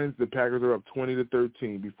and Giants, the Packers are up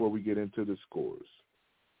 20-13 before we get into the scores.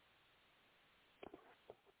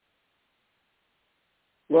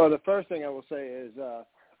 Well, the first thing I will say is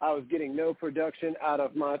I was getting no production out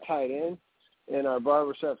of my tight end in our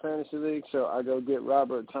Barbershop Fantasy League, so I go get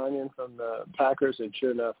Robert Tonyan from the Packers, and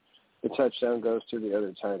sure enough, the touchdown goes to the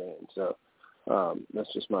other tight end. So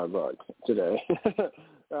that's just my luck today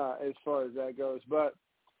as far as that goes. But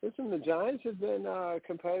listen, the Giants have been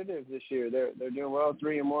competitive this year. They're doing well,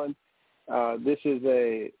 3-1. This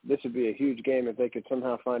would be a huge game if they could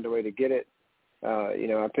somehow find a way to get it.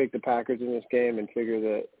 I picked the Packers in this game and figure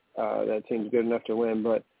that that team's good enough to win.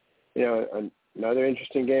 But another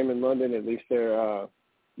interesting game in London. At least they're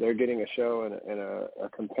getting a show and a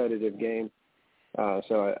competitive game.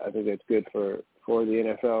 So I think that's good for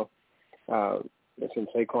the NFL. Since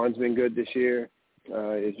Saquon's been good this year,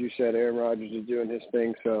 as you said, Aaron Rodgers is doing his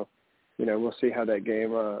thing. So we'll see how that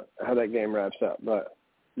game wraps up. But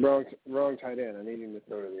wrong tight end. I need him to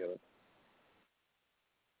throw to the other.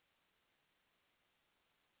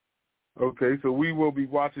 Okay, so we will be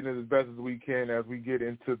watching it as best as we can as we get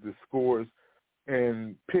into the scores.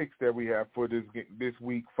 and picks that we have for this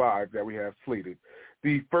week 5 that we have slated.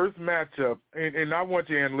 The first matchup, and I want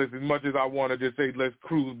you, analysts, as much as I want to just say let's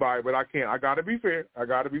cruise by, but I can't. I got to be fair.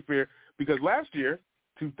 Because last year,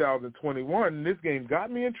 2021, this game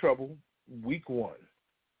got me in trouble week 1.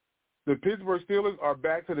 The Pittsburgh Steelers are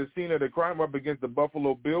back to the scene of the crime up against the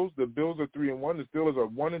Buffalo Bills. The Bills are 3-1. The Steelers are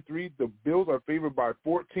 1-3. The Bills are favored by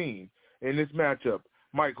 14 in this matchup.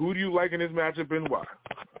 Mike, who do you like in this matchup and why?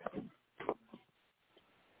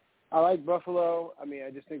 I like Buffalo. I mean, I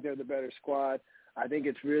just think they're the better squad. I think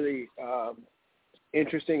it's really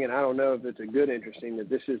interesting, and I don't know if it's a good interesting, that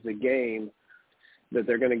this is the game that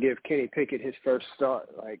they're going to give Kenny Pickett his first start,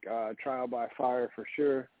 like trial by fire for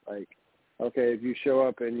sure. Like, okay, if you show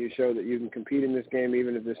up and you show that you can compete in this game,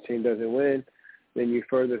 even if this team doesn't win, then you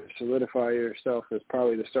further solidify yourself as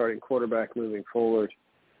probably the starting quarterback moving forward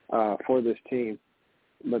for this team.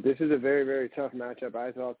 But this is a very, very tough matchup.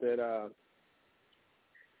 I thought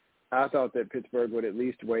that Pittsburgh would at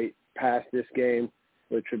least wait past this game,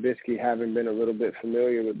 with Trubisky having been a little bit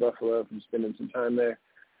familiar with Buffalo from spending some time there.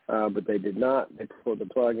 But they did not. They pulled the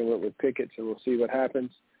plug and went with Pickett, so we'll see what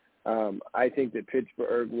happens. I think that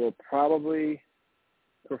Pittsburgh will probably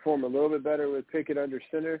perform a little bit better with Pickett under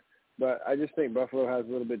center, but I just think Buffalo has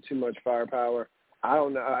a little bit too much firepower. I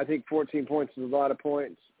don't know. I think 14 points is a lot of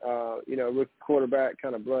points. With quarterback,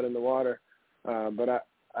 kind of blood in the water. But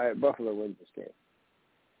Buffalo wins this game.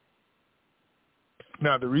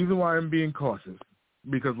 Now, the reason why I'm being cautious,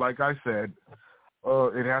 because like I said,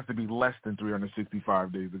 it has to be less than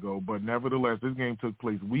 365 days ago. But nevertheless, this game took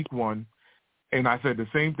place week 1. And I said the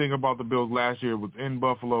same thing about the Bills last year. It was in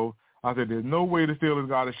Buffalo. I said there's no way the Steelers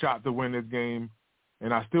got a shot to win this game.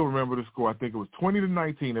 And I still remember the score. I think it was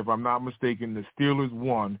 20-19, if I'm not mistaken. The Steelers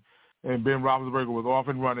won, and Ben Roethlisberger was off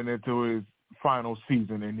and running into his final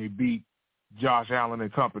season, and they beat Josh Allen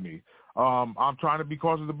and company. I'm trying to be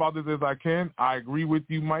cautious about this as I can. I agree with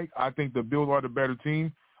you, Mike. I think the Bills are the better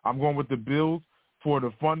team. I'm going with the Bills for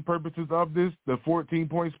the fun purposes of this. The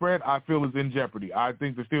 14-point spread, I feel, is in jeopardy. I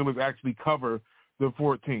think the Steelers actually cover the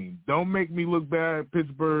 14. Don't make me look bad,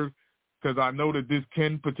 Pittsburgh, because I know that this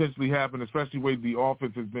can potentially happen, especially the way the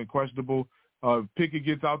offense has been questionable. Pickett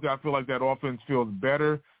gets out there. I feel like that offense feels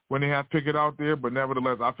better when they have Pickett out there, but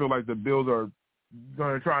nevertheless, I feel like the Bills are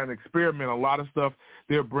going to try and experiment a lot of stuff.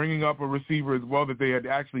 They're bringing up a receiver as well that they had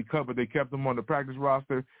actually cut, but they kept him on the practice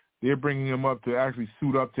roster. They're bringing him up to actually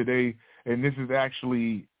suit up today, and this is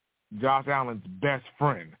actually Josh Allen's best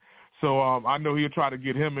friend. So I know he'll try to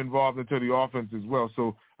get him involved into the offense as well.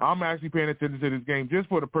 So I'm actually paying attention to this game just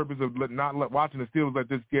for the purpose of not watching the Steelers let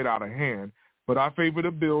this get out of hand. But I favor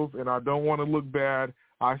the Bills, and I don't want to look bad.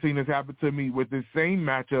 I've seen this happen to me with this same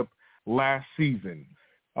matchup last season.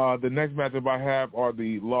 The next matchup I have are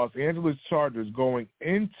the Los Angeles Chargers going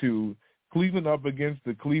into Cleveland up against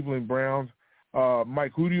the Cleveland Browns.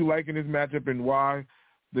 Mike, who do you like in this matchup and why?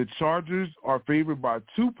 The Chargers are favored by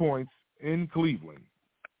 2 points in Cleveland.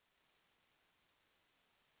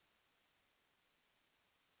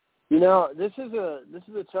 This is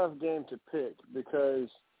a tough game to pick because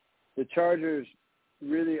the Chargers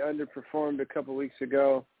really underperformed a couple weeks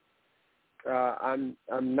ago. I'm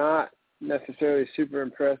not necessarily super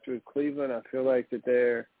impressed with Cleveland. I feel like that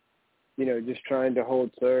they're, just trying to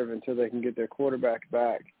hold serve until they can get their quarterback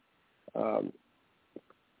back.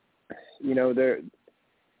 They're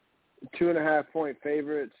 2.5-point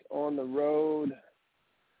favorites on the road.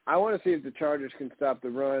 I want to see if the Chargers can stop the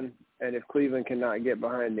run and if Cleveland cannot get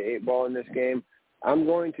behind the 8 ball in this game. I'm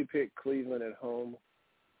going to pick Cleveland at home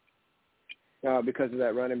because of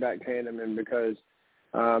that running back tandem and because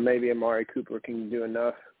maybe Amari Cooper can do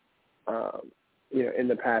enough, in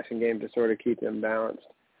the passing game to sort of keep them balanced.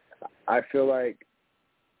 I feel like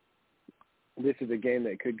this is a game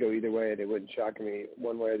that could go either way, and it wouldn't shock me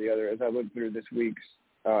one way or the other. As I look through this week's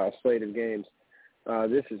slate of games,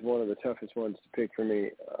 this is one of the toughest ones to pick for me.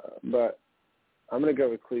 But I'm going to go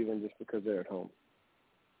with Cleveland just because they're at home.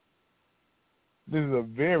 This is a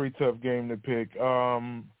very tough game to pick.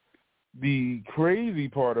 The crazy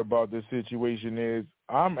part about this situation is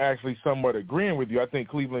I'm actually somewhat agreeing with you. I think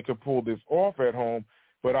Cleveland could pull this off at home,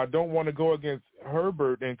 but I don't want to go against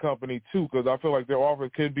Herbert and company too because I feel like their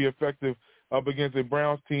offense could be effective up against a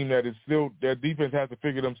Browns team that is still – their defense has to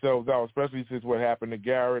figure themselves out, especially since what happened to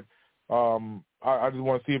Garrett. I just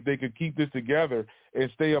want to see if they could keep this together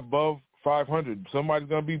and stay above 500. Somebody's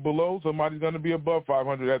going to be below. Somebody's going to be above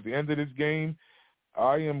 500 at the end of this game.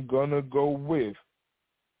 I am going to go with –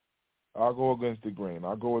 I'll go against the grain.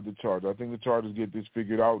 I'll go with the Chargers. I think the Chargers get this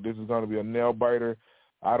figured out. This is going to be a nail-biter.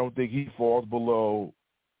 I don't think he falls below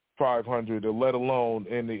 500, let alone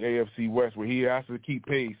in the AFC West where he has to keep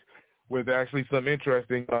pace with actually some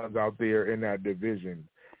interesting guns out there in that division.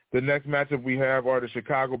 The next matchup we have are the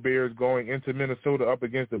Chicago Bears going into Minnesota up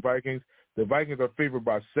against the Vikings. The Vikings are favored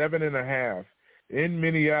by 7.5 in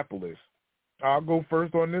Minneapolis. I'll go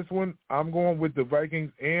first on this one. I'm going with the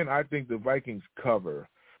Vikings, and I think the Vikings cover.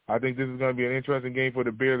 I think this is going to be an interesting game for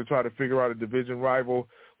the Bears to try to figure out a division rival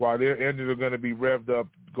while their engines are going to be revved up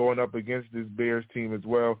going up against this Bears team as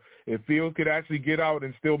well. If Fields could actually get out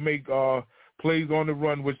and still make plays on the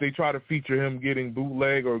run, which they try to feature him getting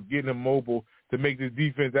bootleg or getting him mobile to make this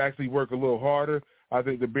defense actually work a little harder, I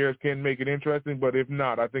think the Bears can make it interesting. But if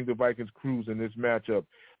not, I think the Vikings cruise in this matchup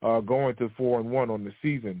going to 4-1 on the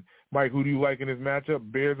season. Mike, who do you like in this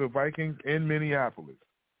matchup, Bears or Vikings in Minneapolis?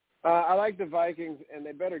 I like the Vikings, and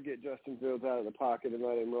they better get Justin Fields out of the pocket and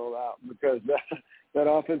let him roll out because that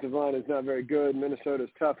offensive line is not very good.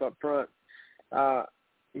 Minnesota's tough up front. The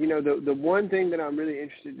one thing that I'm really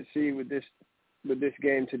interested to see with this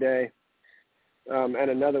game today, and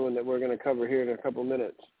another one that we're going to cover here in a couple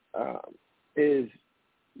minutes, is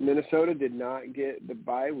Minnesota did not get the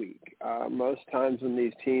bye week. Most times when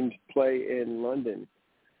these teams play in London,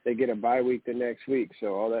 they get a bye week the next week,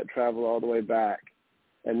 so all that travel all the way back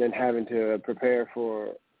and then having to prepare for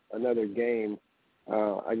another game.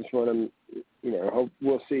 I just want them, hope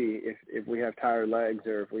we'll see if we have tired legs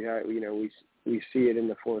or if we have, we see it in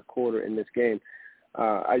the fourth quarter in this game.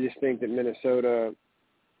 I just think that Minnesota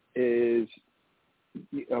is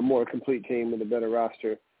a more complete team with a better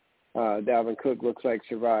roster. Dalvin Cook looks like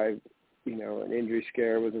survived, an injury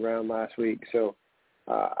scare was around last week. So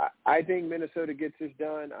I think Minnesota gets this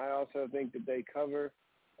done. I also think that they cover.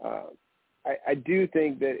 I do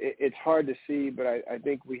think that it's hard to see, but I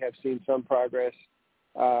think we have seen some progress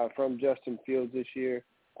from Justin Fields this year.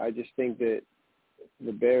 I just think that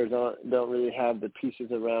the Bears don't really have the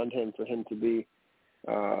pieces around him for him to be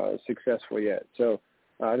successful yet. So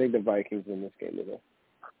I think the Vikings win this game today.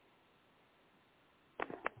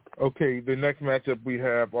 Okay, the next matchup we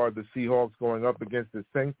have are the Seahawks going up against the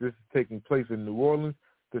Saints. This is taking place in New Orleans.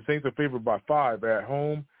 The Saints are favored by 5 at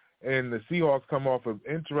home, and the Seahawks come off an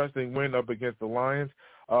interesting win up against the Lions.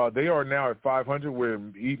 They are now at 500, where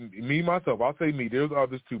I'll say me. There's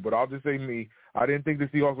others too, but I'll just say me. I didn't think the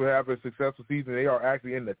Seahawks would have a successful season. They are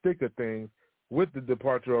actually in the thick of things with the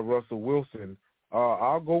departure of Russell Wilson.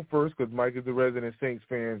 I'll go first because Mike is the resident Saints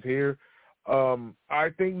fans here. I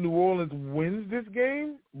think New Orleans wins this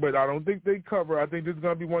game, but I don't think they cover. I think this is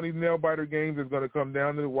going to be one of these nail-biter games that's going to come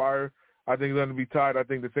down to the wire. I think it's going to be tight. I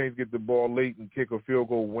think the Saints get the ball late and kick a field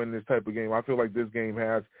goal, win this type of game. I feel like this game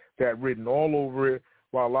has that written all over it,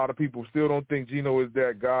 while a lot of people still don't think Geno is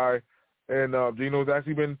that guy. And Geno's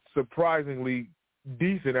actually been surprisingly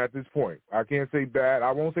decent at this point. I can't say bad.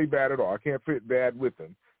 I won't say bad at all. I can't fit bad with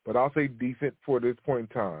him, but I'll say decent for this point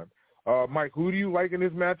in time. Mike, who do you like in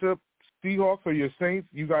this matchup? Seahawks or your Saints?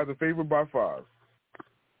 You guys are favored by 5.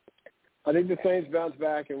 I think the Saints bounce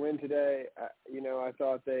back and win today. I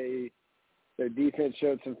thought their defense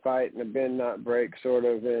showed some fight and a bend not break sort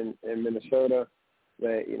of in Minnesota.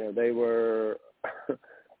 They were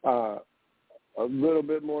a little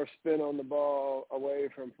bit more spin on the ball away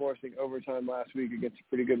from forcing overtime last week against a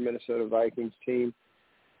pretty good Minnesota Vikings team.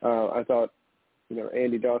 I thought,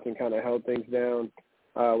 Andy Dalton kind of held things down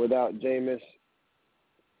without Jameis.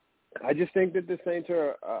 I just think that the Saints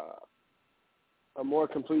are a more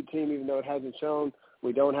complete team, even though it hasn't shown.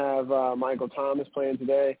 We don't have Michael Thomas playing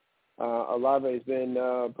today. Olave's been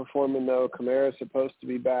performing, though. Kamara's supposed to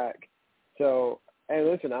be back. So, hey,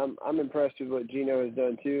 listen, I'm impressed with what Geno has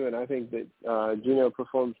done, too, and I think that Geno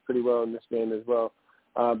performs pretty well in this game as well.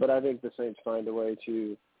 But I think the Saints find a way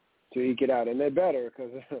to eke it out, and they better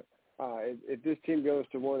because if this team goes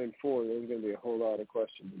to 1-4, there's going to be a whole lot of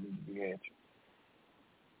questions that need to be answered.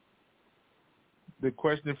 The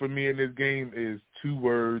question for me in this game is 2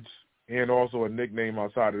 words and also a nickname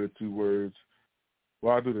outside of the 2 words.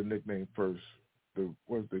 Well, I'll do the nickname first.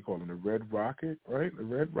 What they call him? The Red Rocket, right? The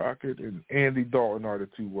Red Rocket and Andy Dalton are the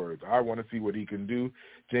 2 words. I want to see what he can do.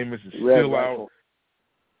 Jameis is still out.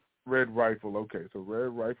 Red Rifle. Okay, so Red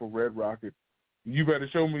Rifle, Red Rocket. You better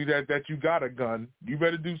show me that you got a gun. You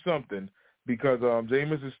better do something because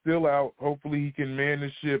Jameis is still out. Hopefully he can man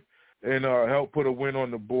the ship and help put a win on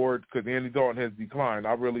the board because Andy Dalton has declined.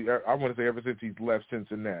 I want to say ever since he's left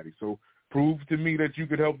Cincinnati. So prove to me that you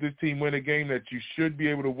could help this team win a game that you should be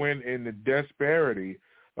able to win in the disparity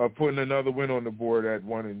of putting another win on the board at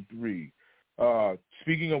 1-3.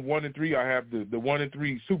 Speaking of 1-3, I have the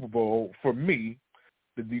 1-3 Super Bowl for me.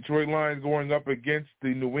 The Detroit Lions going up against the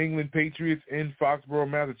New England Patriots in Foxborough,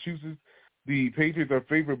 Massachusetts. The Patriots are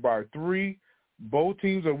favored by 3. Both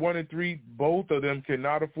teams are 1-3. Both of them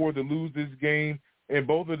cannot afford to lose this game. and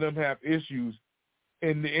both of them have issues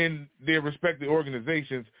in their respective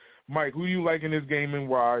organizations. Mike, who you like in this game and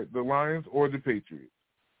why, the Lions or the Patriots?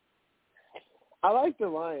 I like the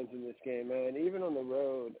Lions in this game, man, even on the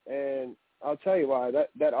road. And I'll tell you why.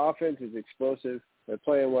 That offense is explosive. They're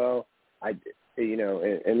playing well.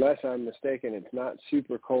 Unless I'm mistaken, it's not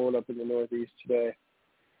super cold up in the Northeast today.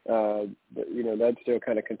 But, that still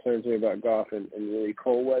kind of concerns me about golf and really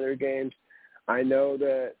cold weather games. I know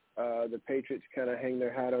that the Patriots kind of hang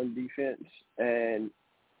their hat on defense, and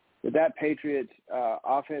with that Patriots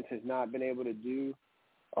offense has not been able to do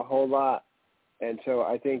a whole lot. And so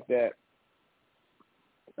I think that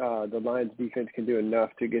the Lions defense can do enough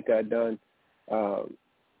to get that done. I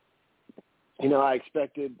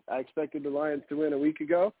expected the Lions to win a week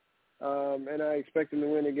ago, and I expect them to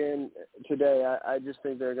win again today. I just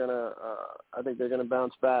think they're gonna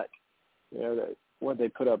bounce back. What they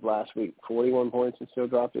put up last week, 41 points, and still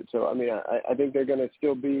dropped it. So I think they're gonna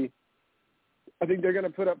I think they're gonna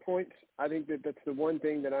put up points. I think that's the one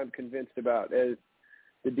thing that I'm convinced about is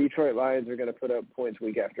the Detroit Lions are gonna put up points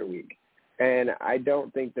week after week. And I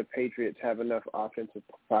don't think the Patriots have enough offensive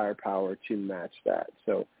firepower to match that.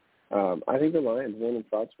 So I think the Lions win in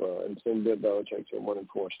Foxborough and send Bill Belichick to a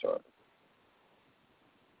 1-4 start.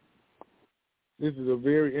 This is a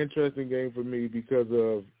very interesting game for me because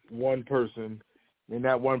of one person, and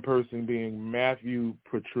that one person being Matthew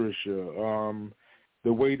Patricia.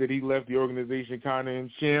 The way that he left the organization kind of in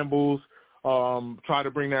shambles, tried to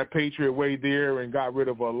bring that Patriot way there and got rid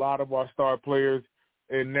of a lot of our star players.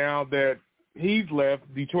 And now that he's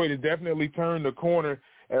left, Detroit has definitely turned the corner,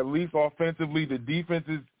 at least offensively. The defense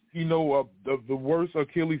is, the worst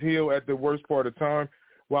Achilles heel at the worst part of time,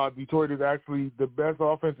 while Detroit is actually the best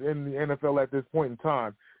offense in the NFL at this point in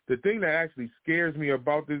time. The thing that actually scares me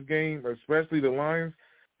about this game, especially the Lions,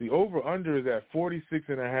 the over-under is at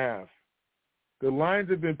 46.5. The Lions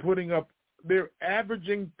have been putting up, they're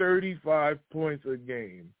averaging 35 points a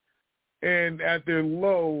game. And at their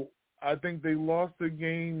low, I think they lost the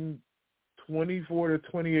game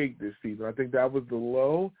 24-28 this season. I think that was the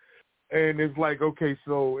low. And it's like, okay,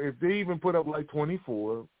 so if they even put up like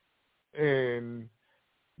 24 and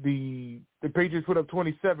the Patriots put up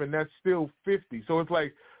 27, that's still 50. So it's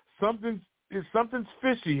like something's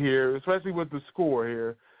fishy here, especially with the score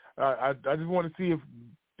here. I just want to see if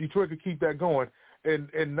Detroit could keep that going.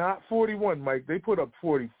 And not 41, Mike. They put up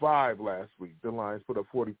 45 last week. The Lions put up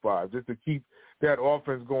 45 just to keep that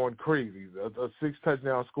offense going crazy. A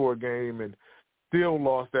 6-touchdown score game, and still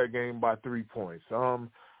lost that game by 3 points.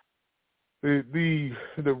 The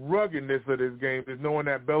ruggedness of this game is knowing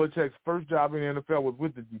that Belichick's first job in the NFL was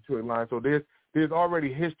with the Detroit Lions. So there's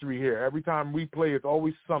already history here. Every time we play, it's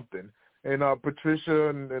always something. And Patricia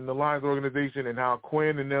and the Lions organization and how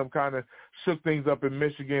Quinn and them kind of shook things up in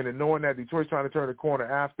Michigan, and knowing that Detroit's trying to turn the corner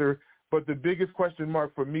after. But the biggest question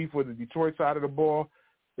mark for me for the Detroit side of the ball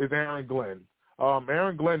is Aaron Glenn.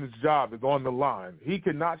 Aaron Glenn's job is on the line. He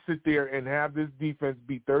cannot sit there and have this defense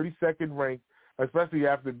be 32nd ranked, especially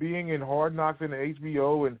after being in Hard Knocks in the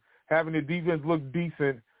HBO and having the defense look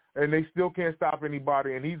decent, and they still can't stop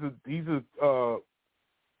anybody. And he's a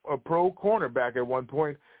pro cornerback at one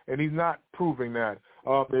point, and he's not proving that.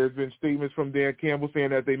 There's been statements from Dan Campbell saying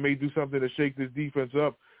that they may do something to shake this defense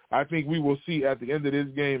up. I think we will see at the end of this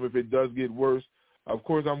game if it does get worse. Of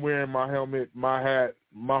course, I'm wearing my helmet, my hat,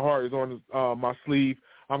 my heart is on my sleeve.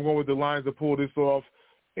 I'm going with the Lions to pull this off.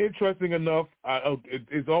 Interesting enough,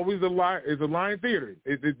 it's always a Lion theater.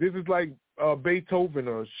 This is like Beethoven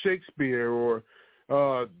or Shakespeare or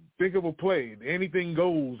think of a play, Anything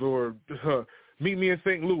Goes, or Meet Me in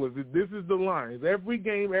St. Louis. This is the Lions. Every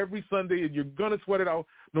game, every Sunday, you're going to sweat it out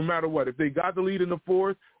no matter what. If they got the lead in the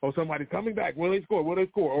fourth, or somebody's coming back, will they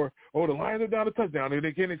score? Or the Lions are down a touchdown.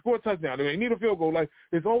 Can they score a touchdown? They need a field goal. Like,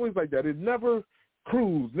 it's always like that. It never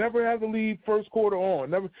cruise, never have the lead first quarter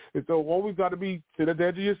on. It's always got to be sit at the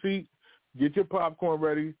edge of your seat, get your popcorn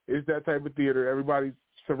ready. It's that type of theater. Everybody's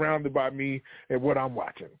surrounded by me and what I'm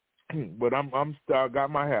watching. But I got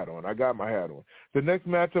my hat on. The next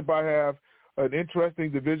matchup I have, an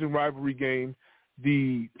interesting division rivalry game.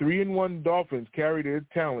 The 3-1 Dolphins carry their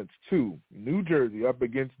talents to New Jersey up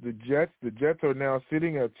against the Jets. The Jets are now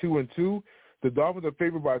sitting at 2-2. The Dolphins are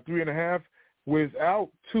favored by 3.5 without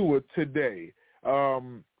Tua today.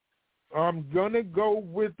 I'm gonna go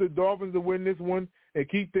with the Dolphins to win this one and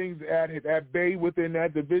keep things at bay within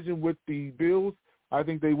that division with the Bills. I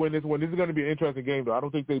think they win this one. This is going to be an interesting game, though. I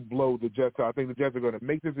don't think they blow the Jets out. I think the Jets are going to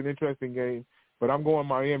make this an interesting game. But I'm going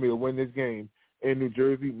Miami to win this game in New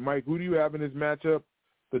Jersey. Mike, who do you have in this matchup,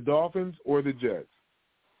 the Dolphins or the Jets?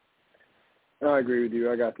 I agree with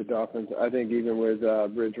you. I got the Dolphins. I think even with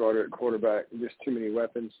Bridgewater at quarterback, just too many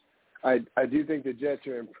weapons. I do think the Jets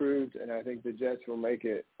are improved, and I think the Jets will make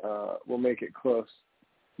it close.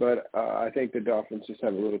 But I think the Dolphins just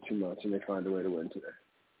have a little too much, and they find a way to win today.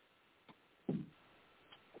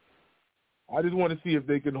 I just want to see if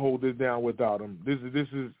they can hold this down without him. This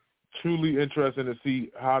is truly interesting to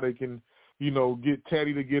see how they can, get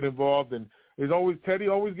Teddy to get involved. And Teddy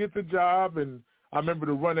always gets a job. And I remember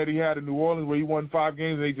the run that he had in New Orleans where he won 5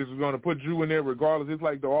 games, and they just was going to put Drew in there regardless. It's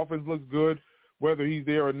like the offense looks good whether he's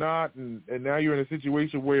there or not. And now you're in a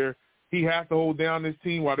situation where he has to hold down this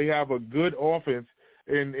team while they have a good offense.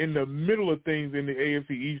 And in the middle of things in the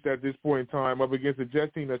AFC East at this point in time, up against a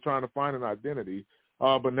Jets team that's trying to find an identity,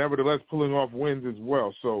 but nevertheless pulling off wins as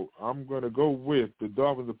well. So I'm going to go with the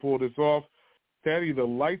Dolphins to pull this off. Teddy, the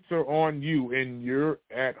lights are on you, and you're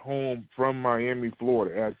at home from Miami,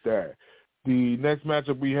 Florida at that. The next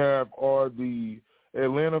matchup we have are the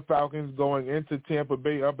Atlanta Falcons going into Tampa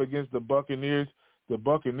Bay up against the Buccaneers. The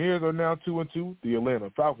Buccaneers are now 2-2. The Atlanta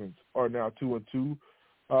Falcons are now 2-2.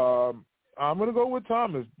 I'm going to go with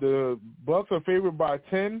Thomas. The Bucs are favored by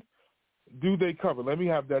 10. Do they cover? Let me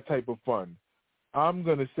have that type of fun. I'm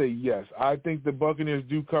going to say yes. I think the Buccaneers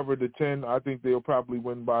do cover the 10. I think they'll probably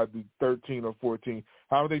win by the 13 or 14.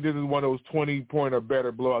 I think this is one of those 20-point or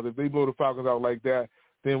better blowouts. If they blow the Falcons out like that,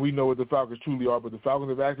 then we know what the Falcons truly are. But the Falcons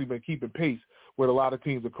have actually been keeping pace with a lot of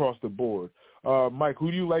teams across the board. Mike,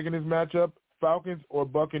 who do you like in this matchup, Falcons or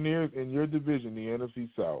Buccaneers in your division, the NFC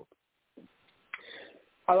South?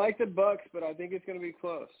 I like the Bucs, but I think it's going to be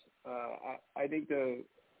close.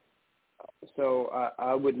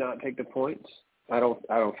 I would not take the points. I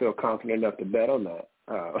don't feel confident enough to bet on that.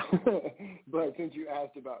 But since you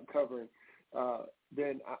asked about covering,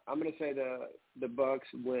 then I'm going to say the Bucs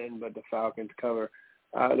win, but the Falcons cover.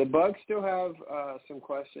 The Bucs still have some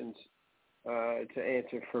questions to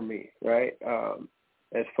answer for me, right?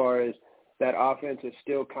 As far as that offense has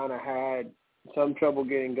still kind of had some trouble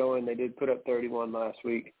getting going. They did put up 31 last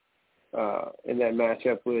week in that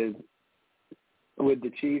matchup with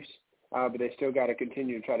the Chiefs. But they still got to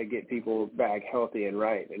continue to try to get people back healthy and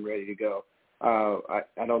right and ready to go. I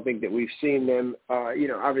don't think that we've seen them,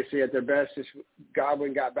 obviously at their best.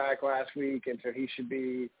 Godwin got back last week, and so he should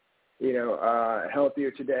be,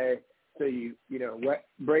 healthier today. So,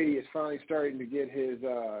 Brady is finally starting to get his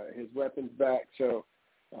weapons back. So,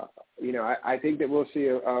 I think that we'll see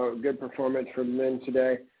a good performance from them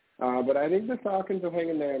today. But I think the Falcons will hang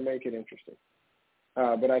in there and make it interesting.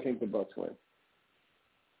 But I think the Bucs win.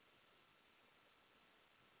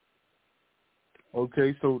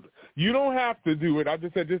 Okay, so you don't have to do it. I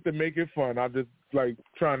just said just to make it fun. I'm just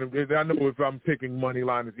trying to – I know if I'm picking money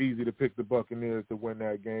line, it's easy to pick the Buccaneers to win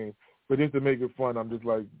that game. But just to make it fun, I'm just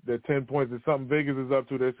that 10 points is something Vegas is up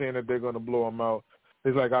to. They're saying that they're going to blow them out.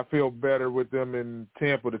 It's I feel better with them in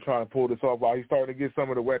Tampa to try and pull this off while he's starting to get some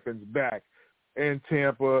of the weapons back. In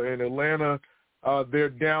Tampa and Atlanta, they're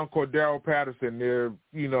down Cordero Patterson. They're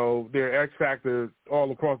X factor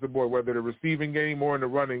all across the board, whether the receiving game or in the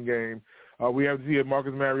running game. We have to see if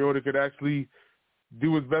Marcus Mariota could actually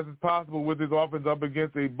do as best as possible with his offense up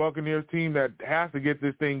against a Buccaneers team that has to get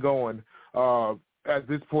this thing going at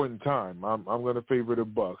this point in time. I'm going to favor the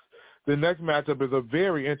Bucs. The next matchup is a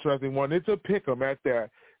very interesting one. It's a pick-em at that.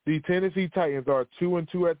 The Tennessee Titans are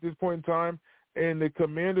 2-2 at this point in time, and the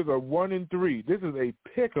Commanders are 1-3. This is a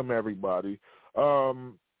pick-em, everybody.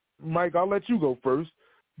 Mike, I'll let you go first.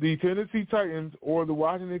 The Tennessee Titans or the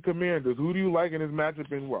Washington Commanders, who do you like in this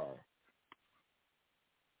matchup and why?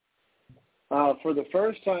 For the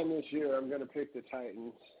first time this year, I'm going to pick the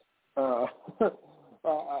Titans. I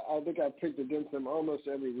think I've picked against them almost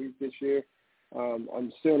every week this year.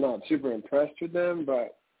 I'm still not super impressed with them,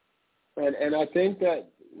 but I think that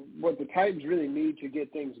what the Titans really need to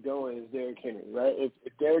get things going is Derrick Henry, right? If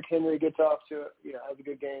Derrick Henry gets off to has a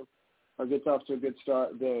good game or gets off to a good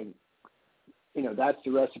start, then that's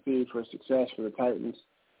the recipe for success for the Titans.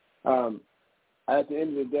 At the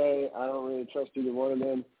end of the day, I don't really trust either one of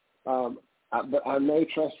them. But I may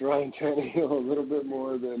trust Ryan Tannehill a little bit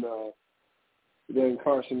more than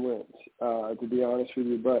Carson Wentz, to be honest with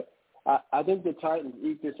you. But I think the Titans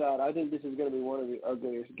eke this out. I think this is going to be one of the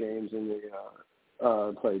ugliest games in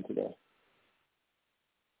the played today.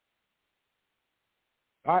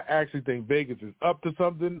 I actually think Vegas is up to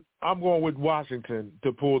something. I'm going with Washington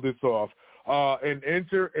to pull this off.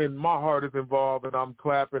 And my heart is involved, and I'm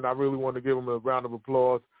clapping. I really want to give him a round of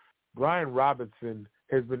applause. Brian Robinson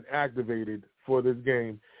has been activated for this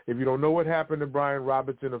game. If you don't know what happened to Brian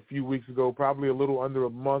Robinson a few weeks ago, probably a little under a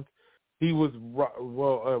month, he was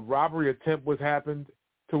a robbery attempt was happened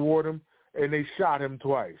toward him, and they shot him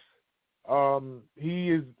twice. He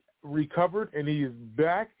is recovered, and he is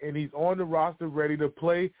back, and he's on the roster ready to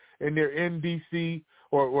play, and they're in D.C.,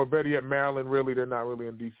 or better yet, Maryland. Really, they're not really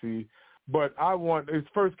in D.C., but I want his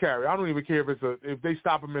first carry. I don't even care if they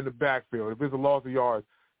stop him in the backfield, if it's a loss of yards.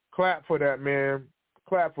 Clap for that man.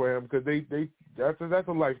 Clap for him, because that's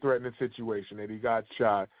a life-threatening situation that he got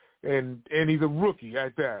shot, and he's a rookie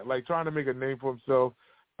at that, like trying to make a name for himself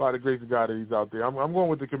by the grace of God that he's out there. I'm going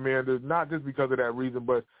with the Commanders, not just because of that reason,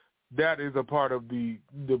 but that is a part of the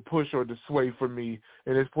push or the sway for me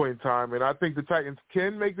in this point in time. And I think the Titans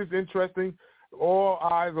can make this interesting. All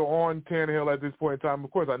eyes are on Tannehill at this point in time.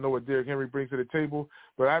 Of course, I know what Derrick Henry brings to the table,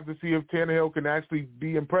 but I have to see if Tannehill can actually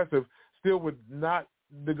be impressive, still with not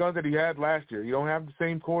the guns that he had last year. You don't have the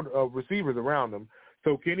same core of receivers around him.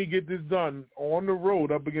 So can he get this done on the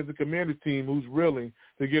road up against the Commanders team who's willing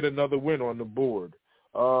to get another win on the board?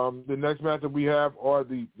 The next matchup we have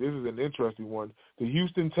this is an interesting one, the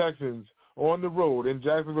Houston Texans on the road in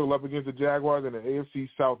Jacksonville up against the Jaguars in an AFC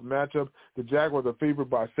South matchup. The Jaguars are favored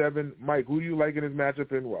by 7. Mike, who do you like in this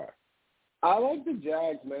matchup and why? I like the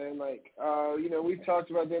Jags, man. We've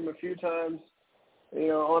talked about them a few times,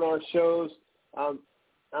 on our shows.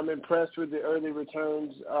 I'm impressed with the early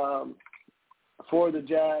returns for the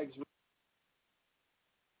Jags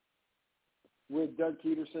with Doug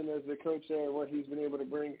Peterson as the coach there and what he's been able to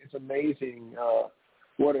bring. It's amazing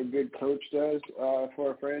what a good coach does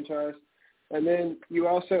for a franchise. And then you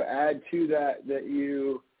also add to that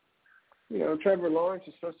Trevor Lawrence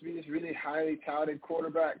is supposed to be this really highly touted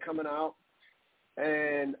quarterback coming out.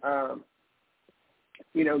 And,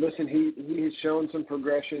 listen, he has shown some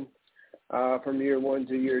progression from year 1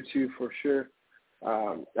 to year 2 for sure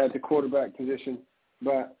at the quarterback position.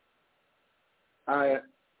 But I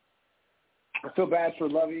feel bad for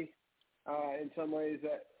Lovey in some ways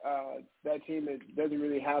that team doesn't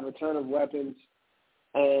really have a ton of weapons,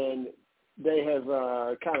 and they have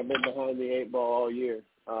kind of been behind the 8 ball all year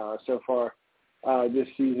so far this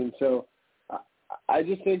season. So I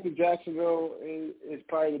just think that Jacksonville is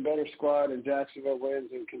probably the better squad, and Jacksonville wins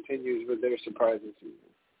and continues with their surprising season.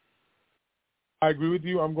 I agree with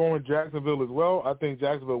you. I'm going with Jacksonville as well. I think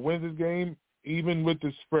Jacksonville wins this game, even with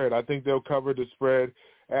the spread. I think they'll cover the spread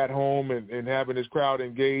at home and having this crowd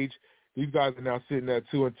engaged. These guys are now sitting at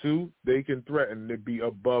 2-2. They can threaten to be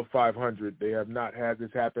above 500. They have not had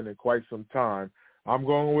this happen in quite some time. I'm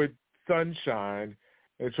going with Sunshine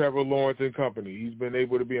and Trevor Lawrence and company. He's been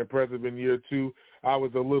able to be impressive in year 2. I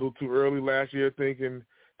was a little too early last year thinking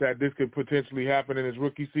that this could potentially happen in his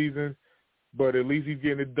rookie season, but at least he's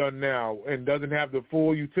getting it done now and doesn't have the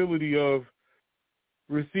full utility of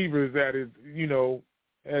receivers at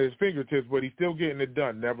his fingertips, but he's still getting it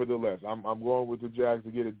done nevertheless. I'm going with the Jags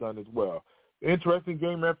to get it done as well. Interesting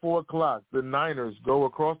game at 4 o'clock. The Niners go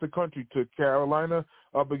across the country to Carolina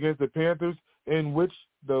up against the Panthers, in which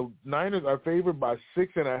the Niners are favored by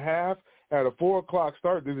 6.5 at a 4 o'clock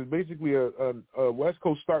start. This is basically a West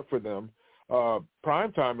Coast start for them.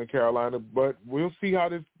 Prime time in Carolina, but we'll see how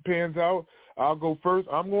this pans out. I'll go first.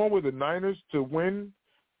 I'm going with the Niners to win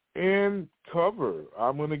and cover.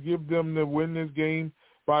 I'm going to give them to win this game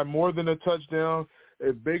by more than a touchdown.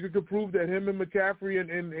 If Baker could prove that him and McCaffrey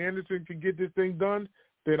and Anderson can get this thing done,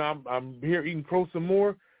 then I'm here eating crow some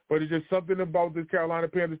more. But it's just something about this Carolina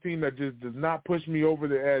Panthers team that just does not push me over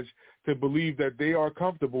the edge to believe that they are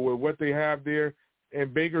comfortable with what they have there.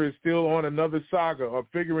 And Baker is still on another saga of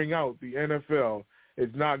figuring out the NFL.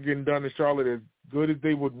 It's not getting done in Charlotte as good as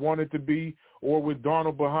they would want it to be, or with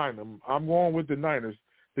Darnold behind them. I'm going with the Niners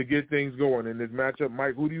to get things going in this matchup.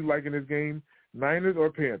 Mike, who do you like in this game, Niners or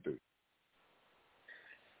Panthers?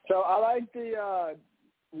 So I like the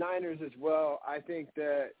Niners as well. I think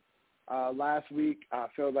that last week I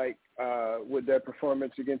feel like with their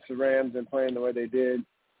performance against the Rams and playing the way they did,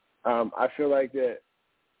 I feel like that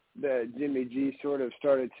Jimmy G sort of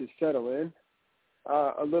started to settle in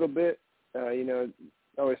a little bit. It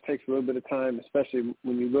always takes a little bit of time, especially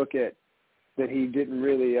when you look at that he didn't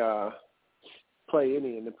really play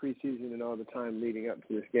any in the preseason and all the time leading up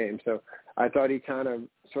to this game. So I thought he kind of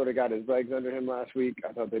sort of got his legs under him last week.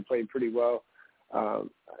 I thought they played pretty well.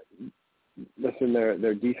 Listen,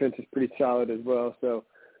 their defense is pretty solid as well. So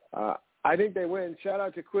I think they win. Shout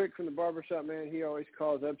out to Quick from the barbershop, man. He always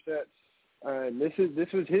calls upsets. And this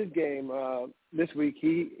was his game this week.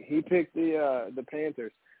 He picked the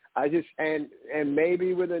Panthers. And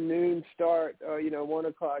maybe with a noon start, 1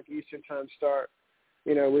 o'clock Eastern time start,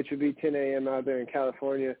 which would be 10 a.m. out there in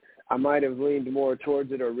California, I might have leaned more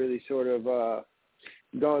towards it or really sort of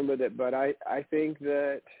gone with it. But I think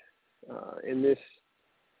that in this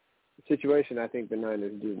situation, I think the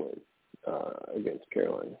Niners do win against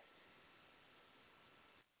Carolina.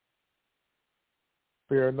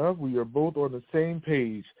 Fair enough. We are both on the same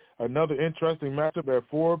page. Another interesting matchup at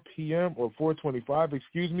 4 p.m. or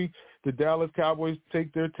 4:25, The Dallas Cowboys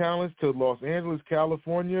take their talents to Los Angeles,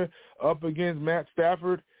 California, up against Matt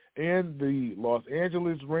Stafford and the Los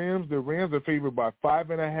Angeles Rams. The Rams are favored by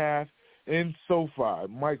 5.5 in SoFi.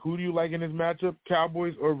 Mike, who do you like in this matchup,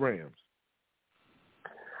 Cowboys or Rams?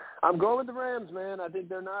 I'm going with the Rams, man. I think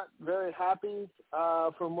they're not very happy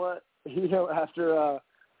from what, after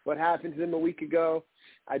what happened to them a week ago.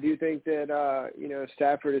 I do think that,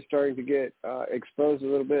 Stafford is starting to get exposed a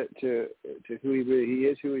little bit to who he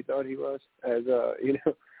is, who he thought he was, as, the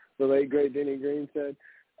late, great Denny Green said.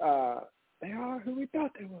 They are who we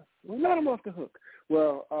thought they were. We'll let them off the hook.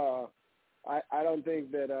 Well, I don't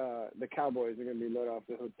think that the Cowboys are going to be let off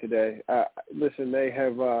the hook today. Listen,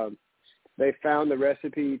 they found the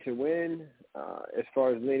recipe to win as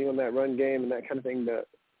far as leaning on that run game and that kind of thing.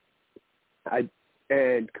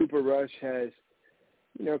 And Cooper Rush has,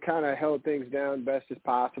 kind of held things down best as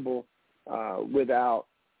possible without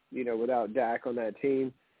Dak on that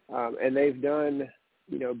team. And they've done,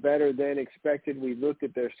 better than expected. We looked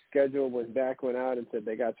at their schedule when Dak went out and said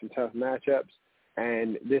they got some tough matchups,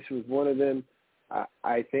 and this was one of them.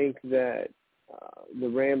 I think that the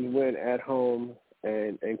Rams win at home,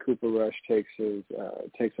 and Cooper Rush takes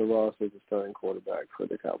a loss as a starting quarterback for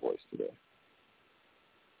the Cowboys today.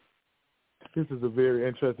 This is a very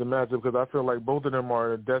interesting matchup because I feel like both of them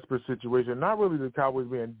are in a desperate situation. Not really the Cowboys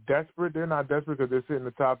being desperate. They're not desperate because they're sitting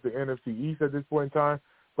atop the NFC East at this point in time.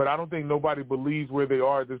 But I don't think nobody believes where they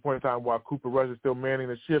are at this point in time while Cooper Rush is still manning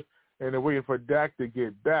the ship and they're waiting for Dak to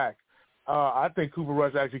get back. I think Cooper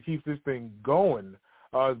Rush actually keeps this thing going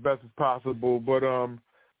as best as possible. But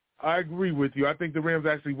I agree with you. I think the Rams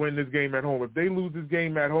actually win this game at home. If they lose this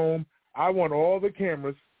game at home, I want all the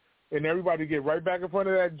cameras and everybody to get right back in front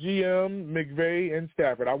of that GM, McVay, and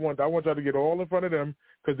Stafford. I want y'all to get all in front of them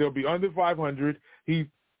because they'll be under 500. He's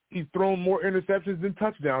thrown more interceptions than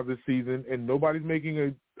touchdowns this season, and nobody's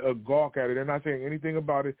making a gawk at it. They're not saying anything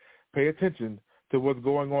about it. Pay attention to what's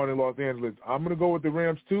going on in Los Angeles. I'm going to go with the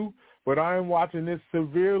Rams too, but I am watching this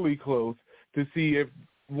severely close to see if,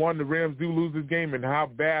 one, the Rams do lose this game and how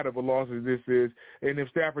bad of a loss this is, and if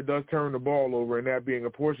Stafford does turn the ball over, and that being a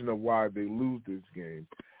portion of why they lose this game.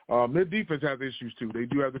 Their defense has issues, too. They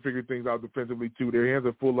do have to figure things out defensively, too. Their hands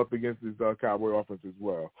are full up against this Cowboy offense as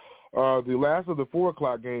well. The last of the 4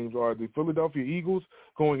 o'clock games are the Philadelphia Eagles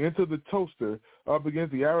going into the Toaster up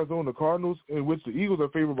against the Arizona Cardinals, in which the Eagles are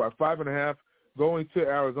favored by 5.5 going to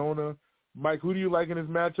Arizona. Mike, who do you like in this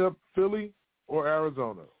matchup, Philly or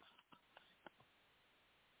Arizona?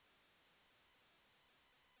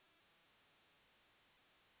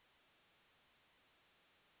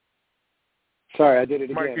 Sorry, I did it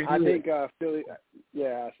again. Mike, I think Philly –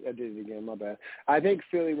 yeah, I did it again. My bad. I think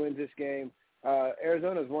Philly wins this game.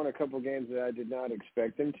 Arizona's won a couple games that I did not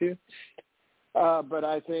expect them to. But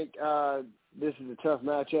I think this is a tough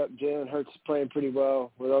matchup. Jalen Hurts is playing pretty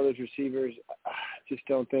well with all those receivers. I just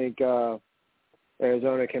don't think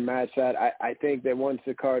Arizona can match that. I think that once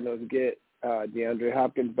the Cardinals get DeAndre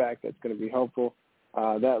Hopkins back, that's going to be helpful.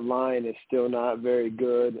 That line is still not very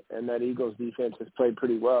good, and that Eagles defense has played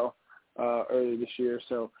pretty well early this year.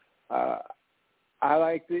 So I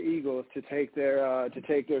like the Eagles to take their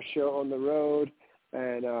show on the road,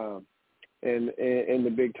 and in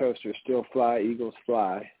the big toaster, still fly, Eagles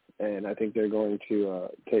fly. And I think they're going to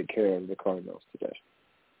take care of the Cardinals today.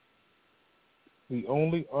 The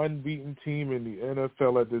only unbeaten team in the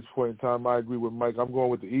NFL at this point in time. I agree with Mike. I'm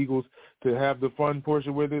going with the Eagles to have the fun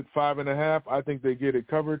portion with it. 5.5. I think they get it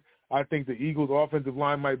covered. I think the Eagles' offensive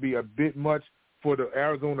line might be a bit much for the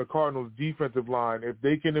Arizona Cardinals' defensive line. If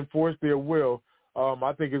they can enforce their will,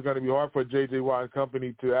 I think it's going to be hard for J.J. Watt and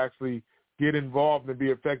company to actually get involved and be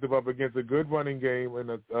effective up against a good running game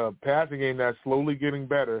and a passing game that's slowly getting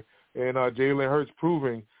better. And Jalen Hurts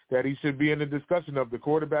proving that he should be in the discussion of the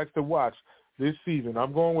quarterbacks to watch this season.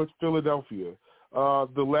 I'm going with Philadelphia.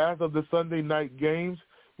 The last of the Sunday night games,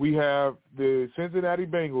 we have the Cincinnati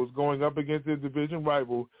Bengals going up against their division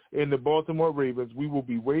rival in the Baltimore Ravens. We will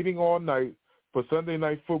be waiting all night for Sunday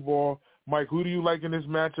night football. Mike, who do you like in this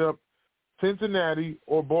matchup, Cincinnati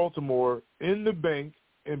or Baltimore in the bank,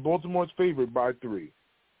 and Baltimore's favored by 3?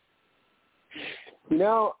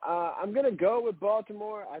 I'm going to go with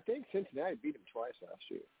Baltimore. I think Cincinnati beat them twice last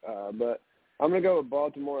year. But I'm going to go with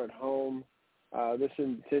Baltimore at home.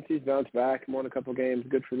 Since he's bounced back and won a couple games,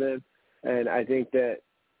 good for them. And I think that,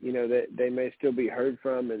 that they may still be heard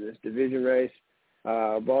from in this division race.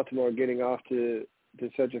 Baltimore getting off to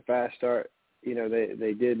such a fast start.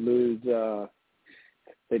 They did lose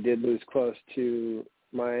close to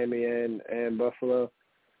Miami and Buffalo.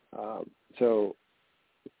 So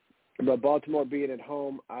But Baltimore being at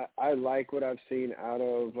home, I like what I've seen out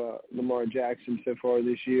of Lamar Jackson so far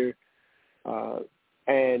this year.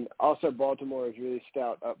 And also Baltimore is really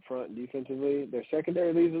stout up front defensively. Their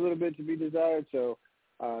secondary leaves a little bit to be desired, so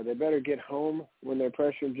they better get home when they're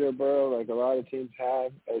pressuring Joe Burrow like a lot of teams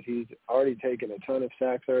have, as he's already taken a ton of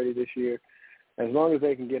sacks already this year. As long as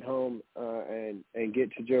they can get home and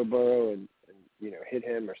get to Joe Burrow and hit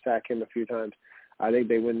him or sack him a few times, I think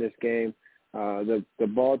they win this game. The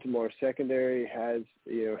Baltimore secondary has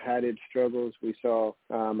had its struggles. We saw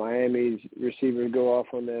Miami's receivers go off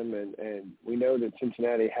on them, and we know that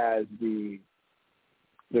Cincinnati has the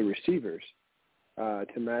receivers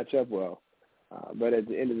to match up well. But at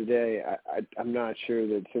the end of the day, I'm not sure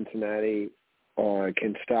that Cincinnati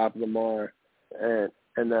can stop Lamar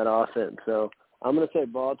and that offense. So I'm going to say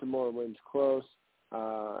Baltimore wins close.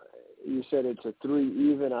 You said it's a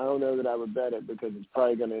 3 even. I don't know that I would bet it because it's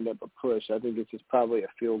probably going to end up a push. I think it's just probably a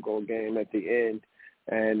field goal game at the end.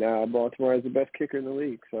 And Baltimore is the best kicker in the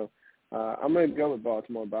league. So I'm going to go with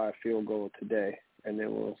Baltimore by a field goal today, and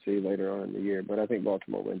then we'll see later on in the year. But I think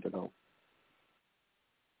Baltimore wins at home.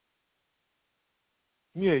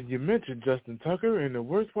 Yeah, you mentioned Justin Tucker, and the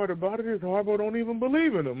worst part about it is Harbaugh don't even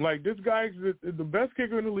believe in him. Like, this guy's the best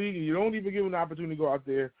kicker in the league, and you don't even give him an opportunity to go out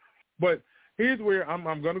there. But here's where I'm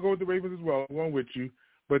going to go with the Ravens as well. I'm going with you.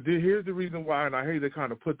 But here's the reason why, and I hate to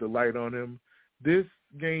kind of put the light on him. This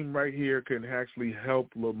game right here can actually help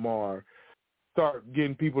Lamar start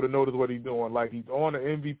getting people to notice what he's doing. Like, he's on an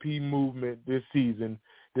MVP movement this season.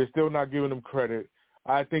 They're still not giving him credit.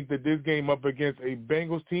 I think that this game up against a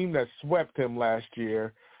Bengals team that swept him last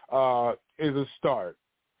year is a start.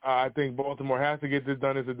 I think Baltimore has to get this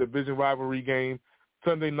done. It's a division rivalry game,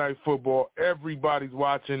 Sunday Night Football. Everybody's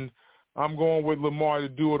watching. I'm going with Lamar to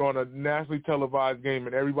do it on a nationally televised game,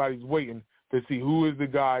 and everybody's waiting to see who is the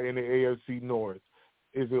guy in the AFC North.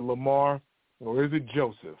 Is it Lamar or is it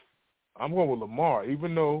Joseph? I'm going with Lamar,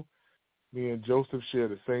 even though me and Joseph share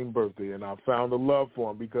the same birthday, and I found a love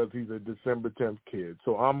for him because he's a December 10th kid.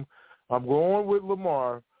 So I'm going with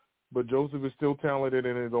Lamar, but Joseph is still talented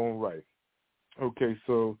in his own right. Okay,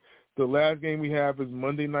 so the last game we have is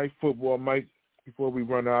Monday Night Football. Mike, before we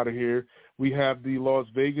run out of here, we have the Las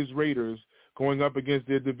Vegas Raiders going up against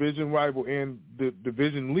their division rival and the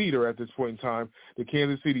division leader at this point in time, the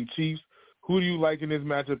Kansas City Chiefs. Who do you like in this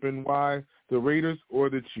matchup, and why, the Raiders or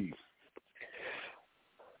the Chiefs?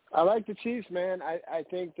 I like the Chiefs, man. I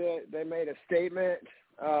think that they made a statement.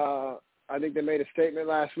 I think they made a statement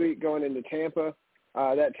last week going into Tampa.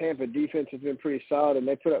 That Tampa defense has been pretty solid, and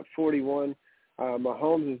they put up 41.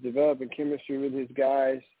 Mahomes is developing chemistry with his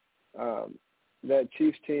guys. That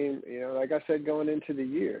Chiefs team, like I said, going into the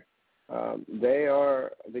year, they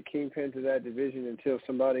are the kingpins of that division until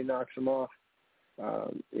somebody knocks them off.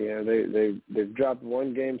 They've dropped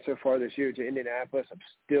one game so far this year to Indianapolis. I'm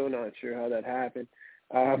still not sure how that happened.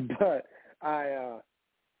 But I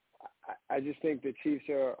just think the Chiefs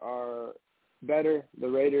are better. The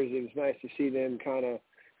Raiders, it was nice to see them kind of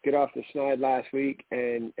get off the schneid last week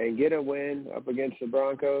and get a win up against the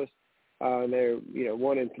Broncos. They're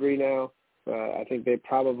 1-3 now. I think they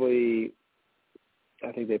probably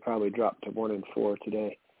dropped to 1-4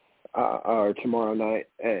 today or tomorrow night.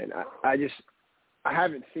 And I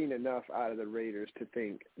haven't seen enough out of the Raiders to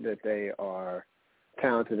think that they are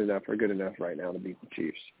talented enough or good enough right now to beat the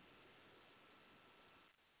Chiefs.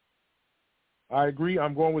 I agree.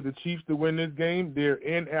 I'm going with the Chiefs to win this game. They're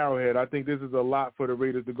in Arrowhead. I think this is a lot for the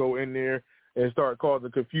Raiders to go in there and start causing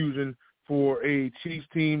confusion for a Chiefs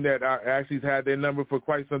team that actually has had their number for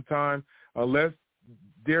quite some time. Unless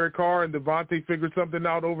Derek Carr and Devontae figure something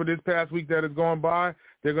out over this past week that has gone by,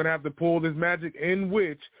 they're going to have to pull this magic, in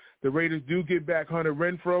which the Raiders do get back Hunter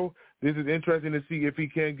Renfrow. This is interesting to see if he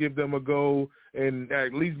can give them a go and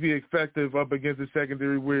at least be effective up against the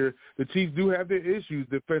secondary, where the Chiefs do have their issues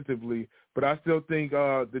defensively. But I still think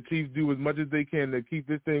the Chiefs do as much as they can to keep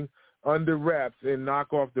this thing under wraps and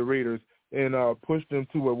knock off the Raiders and push them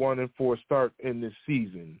to a 1-4 start in this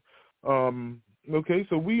season. Okay,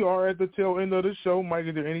 so we are at the tail end of the show. Mike,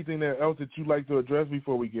 is there anything else that you'd like to address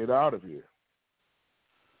before we get out of here?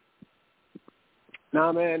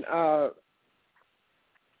 Nah, man.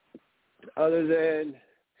 Other than,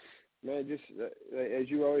 man, just as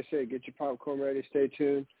you always say, get your popcorn ready, stay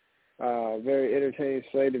tuned. Very entertaining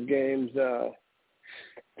slate of games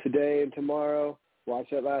today and tomorrow. Watch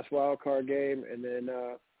that last wild card game, and then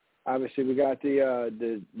obviously we got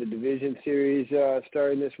the division series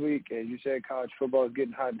starting this week. As you said, college football is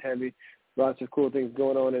getting hot and heavy. Lots of cool things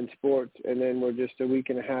going on in sports, and then we're just a week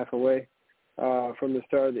and a half away from the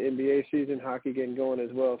start of the NBA season. Hockey getting going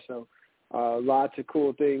as well. So lots of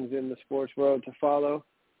cool things in the sports world to follow.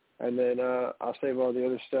 and then I'll save all the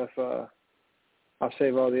other stuff. I'll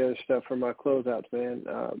save all the other stuff for my closeouts, man.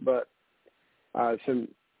 But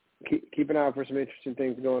keep an eye out for some interesting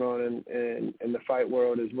things going on in the fight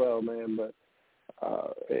world as well, man. But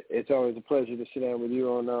it's always a pleasure to sit down with you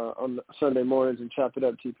on Sunday mornings and chop it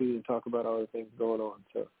up, TP, and talk about all the things going on.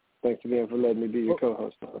 So thanks again for letting me be your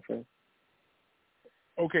co-host, my friend.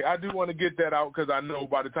 Okay, I do want to get that out because I know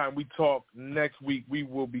by the time we talk next week, we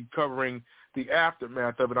will be covering the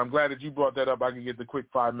aftermath of it. I'm glad that you brought that up. I can get the quick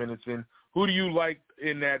 5 minutes in. Who do you like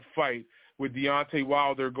in that fight with Deontay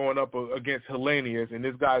Wilder going up against Helenius? And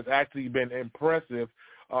this guy's actually been impressive,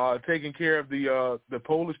 taking care of the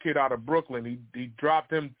Polish kid out of Brooklyn. He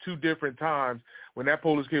dropped him 2 different times when that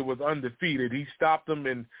Polish kid was undefeated. He stopped him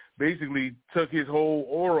and basically took his whole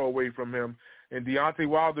aura away from him. And Deontay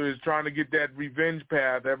Wilder is trying to get that revenge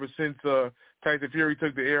path ever since Tyson Fury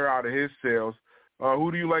took the air out of his sails. Who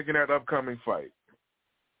do you like in that upcoming fight?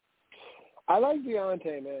 I like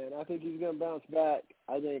Deontay, man. I think he's going to bounce back.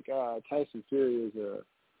 I think Tyson Fury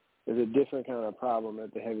is a different kind of problem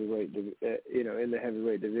at the heavyweight, in the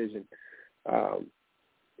heavyweight division.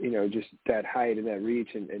 Just that height and that reach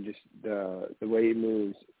and just the way he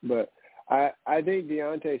moves. But I think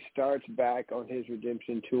Deontay starts back on his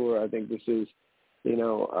redemption tour. I think this is,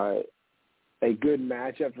 a good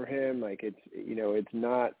matchup for him. Like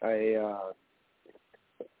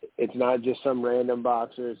it's not just some random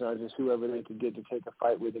boxer. It's not just whoever they could get to take a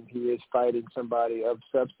fight with him. He is fighting somebody of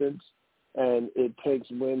substance, and it takes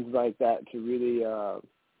wins like that to really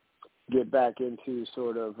get back into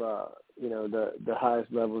sort of the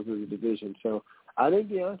highest levels of the division. So I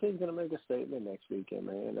think Deontay's going to make a statement next weekend,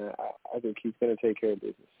 man. I think he's going to take care of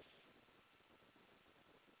business.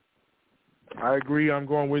 I agree. I'm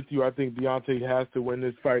going with you. I think Deontay has to win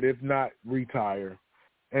this fight, if not retire.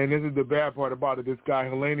 And this is the bad part about it. This guy,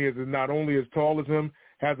 Helenius, is not only as tall as him,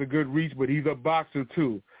 has a good reach, but he's a boxer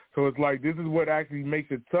too. So it's like this is what actually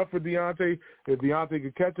makes it tough for Deontay. If Deontay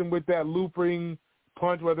could catch him with that looping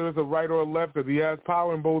punch, whether it's a right or a left, because he has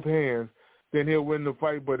power in both hands, then he'll win the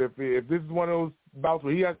fight. But if this is one of those bouts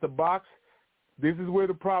where he has to box, this is where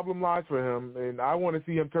the problem lies for him, and I want to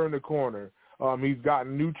see him turn the corner. He's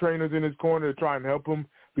gotten new trainers in his corner to try and help him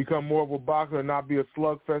become more of a boxer and not be a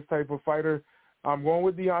slugfest type of fighter. I'm going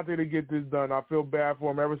with Deontay to get this done. I feel bad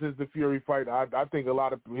for him ever since the Fury fight. I think a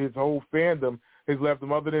lot of his whole fandom has left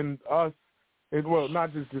him, other than us. Well,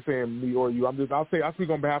 not just saying me or you. I'll speak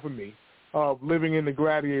on behalf of me. Living in the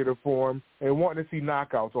gladiator form and wanting to see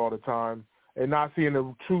knockouts all the time and not seeing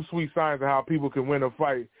the true sweet signs of how people can win a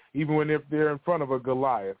fight, even when they're in front of a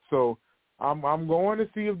Goliath. So I'm going to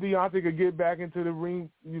see if Deontay could get back into the ring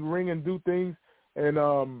and do things and,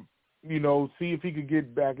 see if he could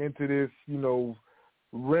get back into this,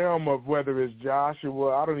 realm of whether it's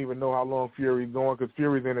Joshua. I don't even know how long Fury's going because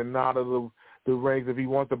Fury's in and out of the ranks if he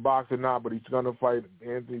wants to box or not, but he's going to fight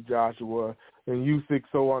Anthony Joshua and Usyk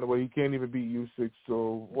so on. Well, he can't even beat Usyk,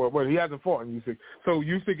 well, he hasn't fought in Usyk. So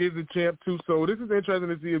Usyk is the champ too. So this is interesting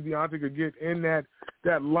to see if Deontay could get in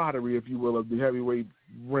that lottery, if you will, of the heavyweight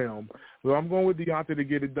realm. So I'm going with Deontay to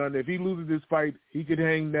get it done. If he loses this fight, he could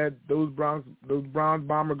hang those bronze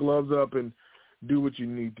bomber gloves up and do what you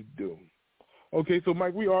need to do. Okay, so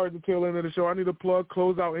Mike, we are at the tail end of the show. I need to plug,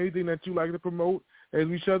 close out anything that you like to promote as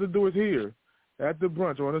we shut the doors here at the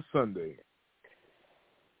brunch on a Sunday.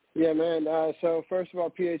 Yeah, man. So first of all,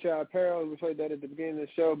 PHI Apparel, we played that at the beginning of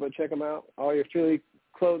the show, but check them out. All your Philly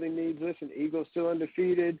clothing needs. Listen, Eagles still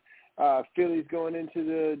undefeated. Philly's going into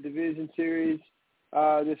the division series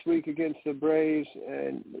this week against the Braves,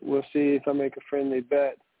 and we'll see if I make a friendly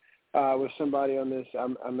bet with somebody on this.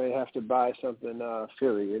 I may have to buy something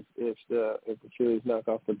Philly if the Phillies knock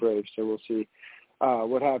off the Braves. So we'll see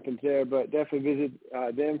what happens there. But definitely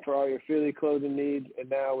visit them for all your Philly clothing needs. And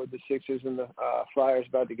now with the Sixers and the Flyers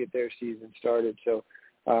about to get their season started, so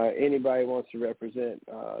anybody wants to represent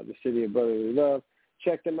the city of brotherly love,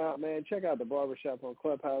 check them out, man. Check out the barbershop on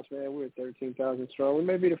Clubhouse, man. We're at 13,000 strong. We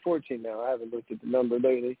may be to 14 now. I haven't looked at the number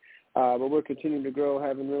lately, but we're continuing to grow,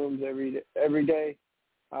 having rooms every day.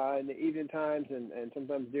 In the evening times and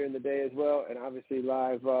sometimes during the day as well, and obviously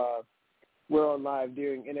live. We're on live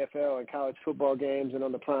during NFL and college football games and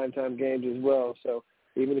on the primetime games as well. So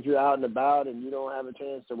even if you're out and about and you don't have a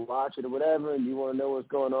chance to watch it or whatever and you want to know what's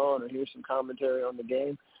going on or hear some commentary on the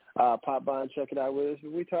game, pop by and check it out with us.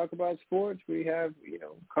 When we talk about sports, we have,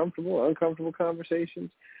 comfortable, uncomfortable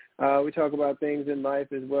conversations. We talk about things in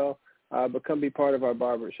life as well, but come be part of our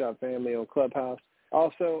barbershop family on Clubhouse.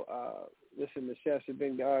 Also, listen, the chefs have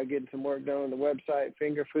been getting some work done on the website,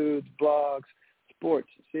 finger foods, blogs,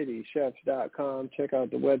 sportscitychefs.com. Check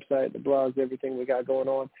out the website, the blogs, everything we got going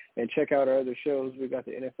on, and check out our other shows. We got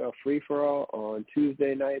the NFL Free-for-All on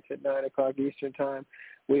Tuesday nights at 9 o'clock Eastern Time.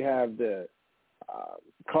 We have the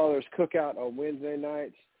Callers Cookout on Wednesday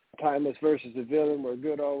nights, Tymeless versus the Villain, where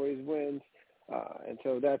good always wins. And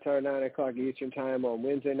so that's our 9 o'clock Eastern Time on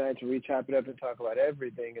Wednesday nights, where we chop it up and talk about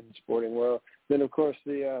everything in the sporting world. Then, of course,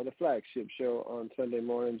 the flagship show on Sunday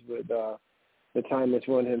mornings with the Timeless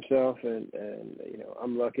one himself, and you know,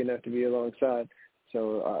 I'm lucky enough to be alongside.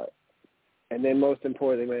 So, and then most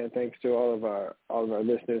importantly, man, thanks to all of our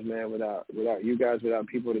listeners, man. Without you guys, without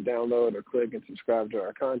people to download or click and subscribe to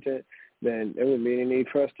our content, then there wouldn't be any need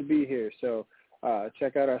for us to be here. So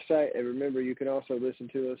check out our site, and remember, you can also listen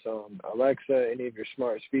to us on Alexa, any of your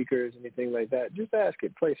smart speakers, anything like that. Just ask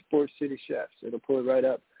it, play Sports City Chefs. It'll pull it right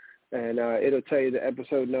up, and it'll tell you the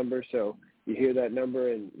episode number. So you hear that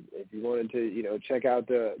number, and if you wanted to, you know, check out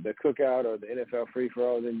the cookout or the NFL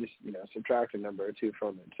Free-for-All, then just, you know, subtract a number or two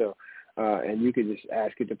from it. So, and you can just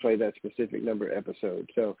ask it to play that specific number episode.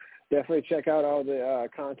 So definitely check out all the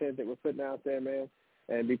content that we're putting out there, man,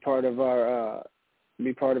 and be part of our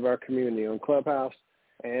community on Clubhouse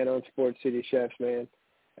and on Sports City Chefs, man.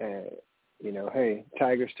 And you know, hey,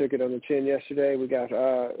 Tigers took it on the chin yesterday. We got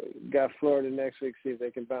Florida next week. See if they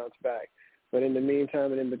can bounce back. But in the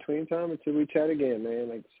meantime and in between time, until we chat again, man,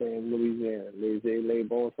 like saying in Louisiana, les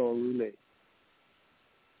bons sont roulés.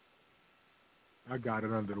 I got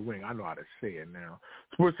it under the wing. I know how to say it now.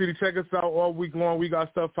 Sports City, check us out all week long. We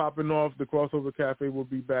got stuff popping off. The Crossover Cafe will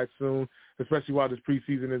be back soon, especially while this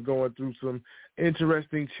preseason is going through some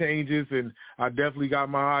interesting changes. And I definitely got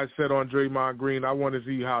my eyes set on Draymond Green. I want to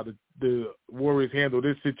see how the Warriors handle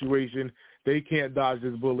this situation. They can't dodge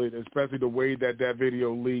this bullet, especially the way that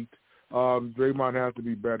video leaked. Draymond has to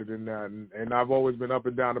be better than that. And I've always been up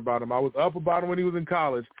and down about him. I was up about him when he was in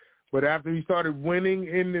college, but after he started winning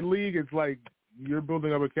in the league, it's like, you're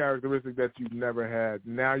building up a characteristic that you've never had.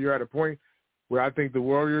 Now you're at a point where I think the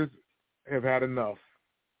Warriors have had enough.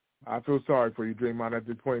 I feel sorry for you, Draymond, at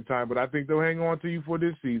this point in time, but I think they'll hang on to you for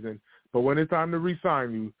this season. But when it's time to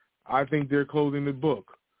re-sign you, I think they're closing the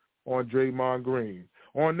book on Draymond Green.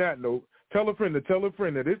 On that note, tell a friend that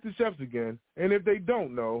it's the Chefs again, and if they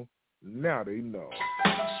don't know, now they know.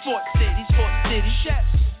 Sports City, Chefs,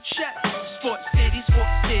 Sports City, Chefs,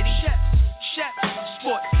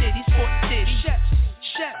 Sports City, Chefs,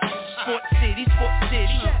 Sports City,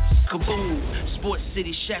 Kaboom, Sports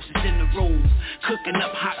City Chefs is in the room, cooking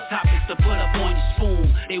up hot topics to put up on your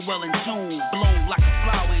spoon. They well in tune, bloom like a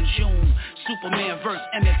flower in June. Superman versus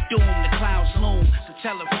MF Doom, the clouds loom. So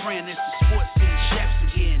tell a friend it's the Sports City Chefs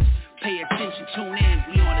again. Pay attention, tune in,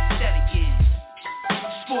 we on the set again.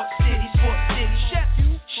 Sports City,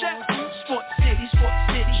 Chefs, Sports City,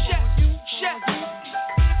 Chefs,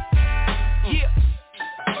 yeah.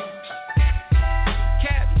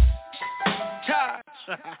 Cabby, Taj,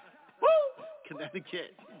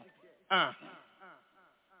 Connecticut.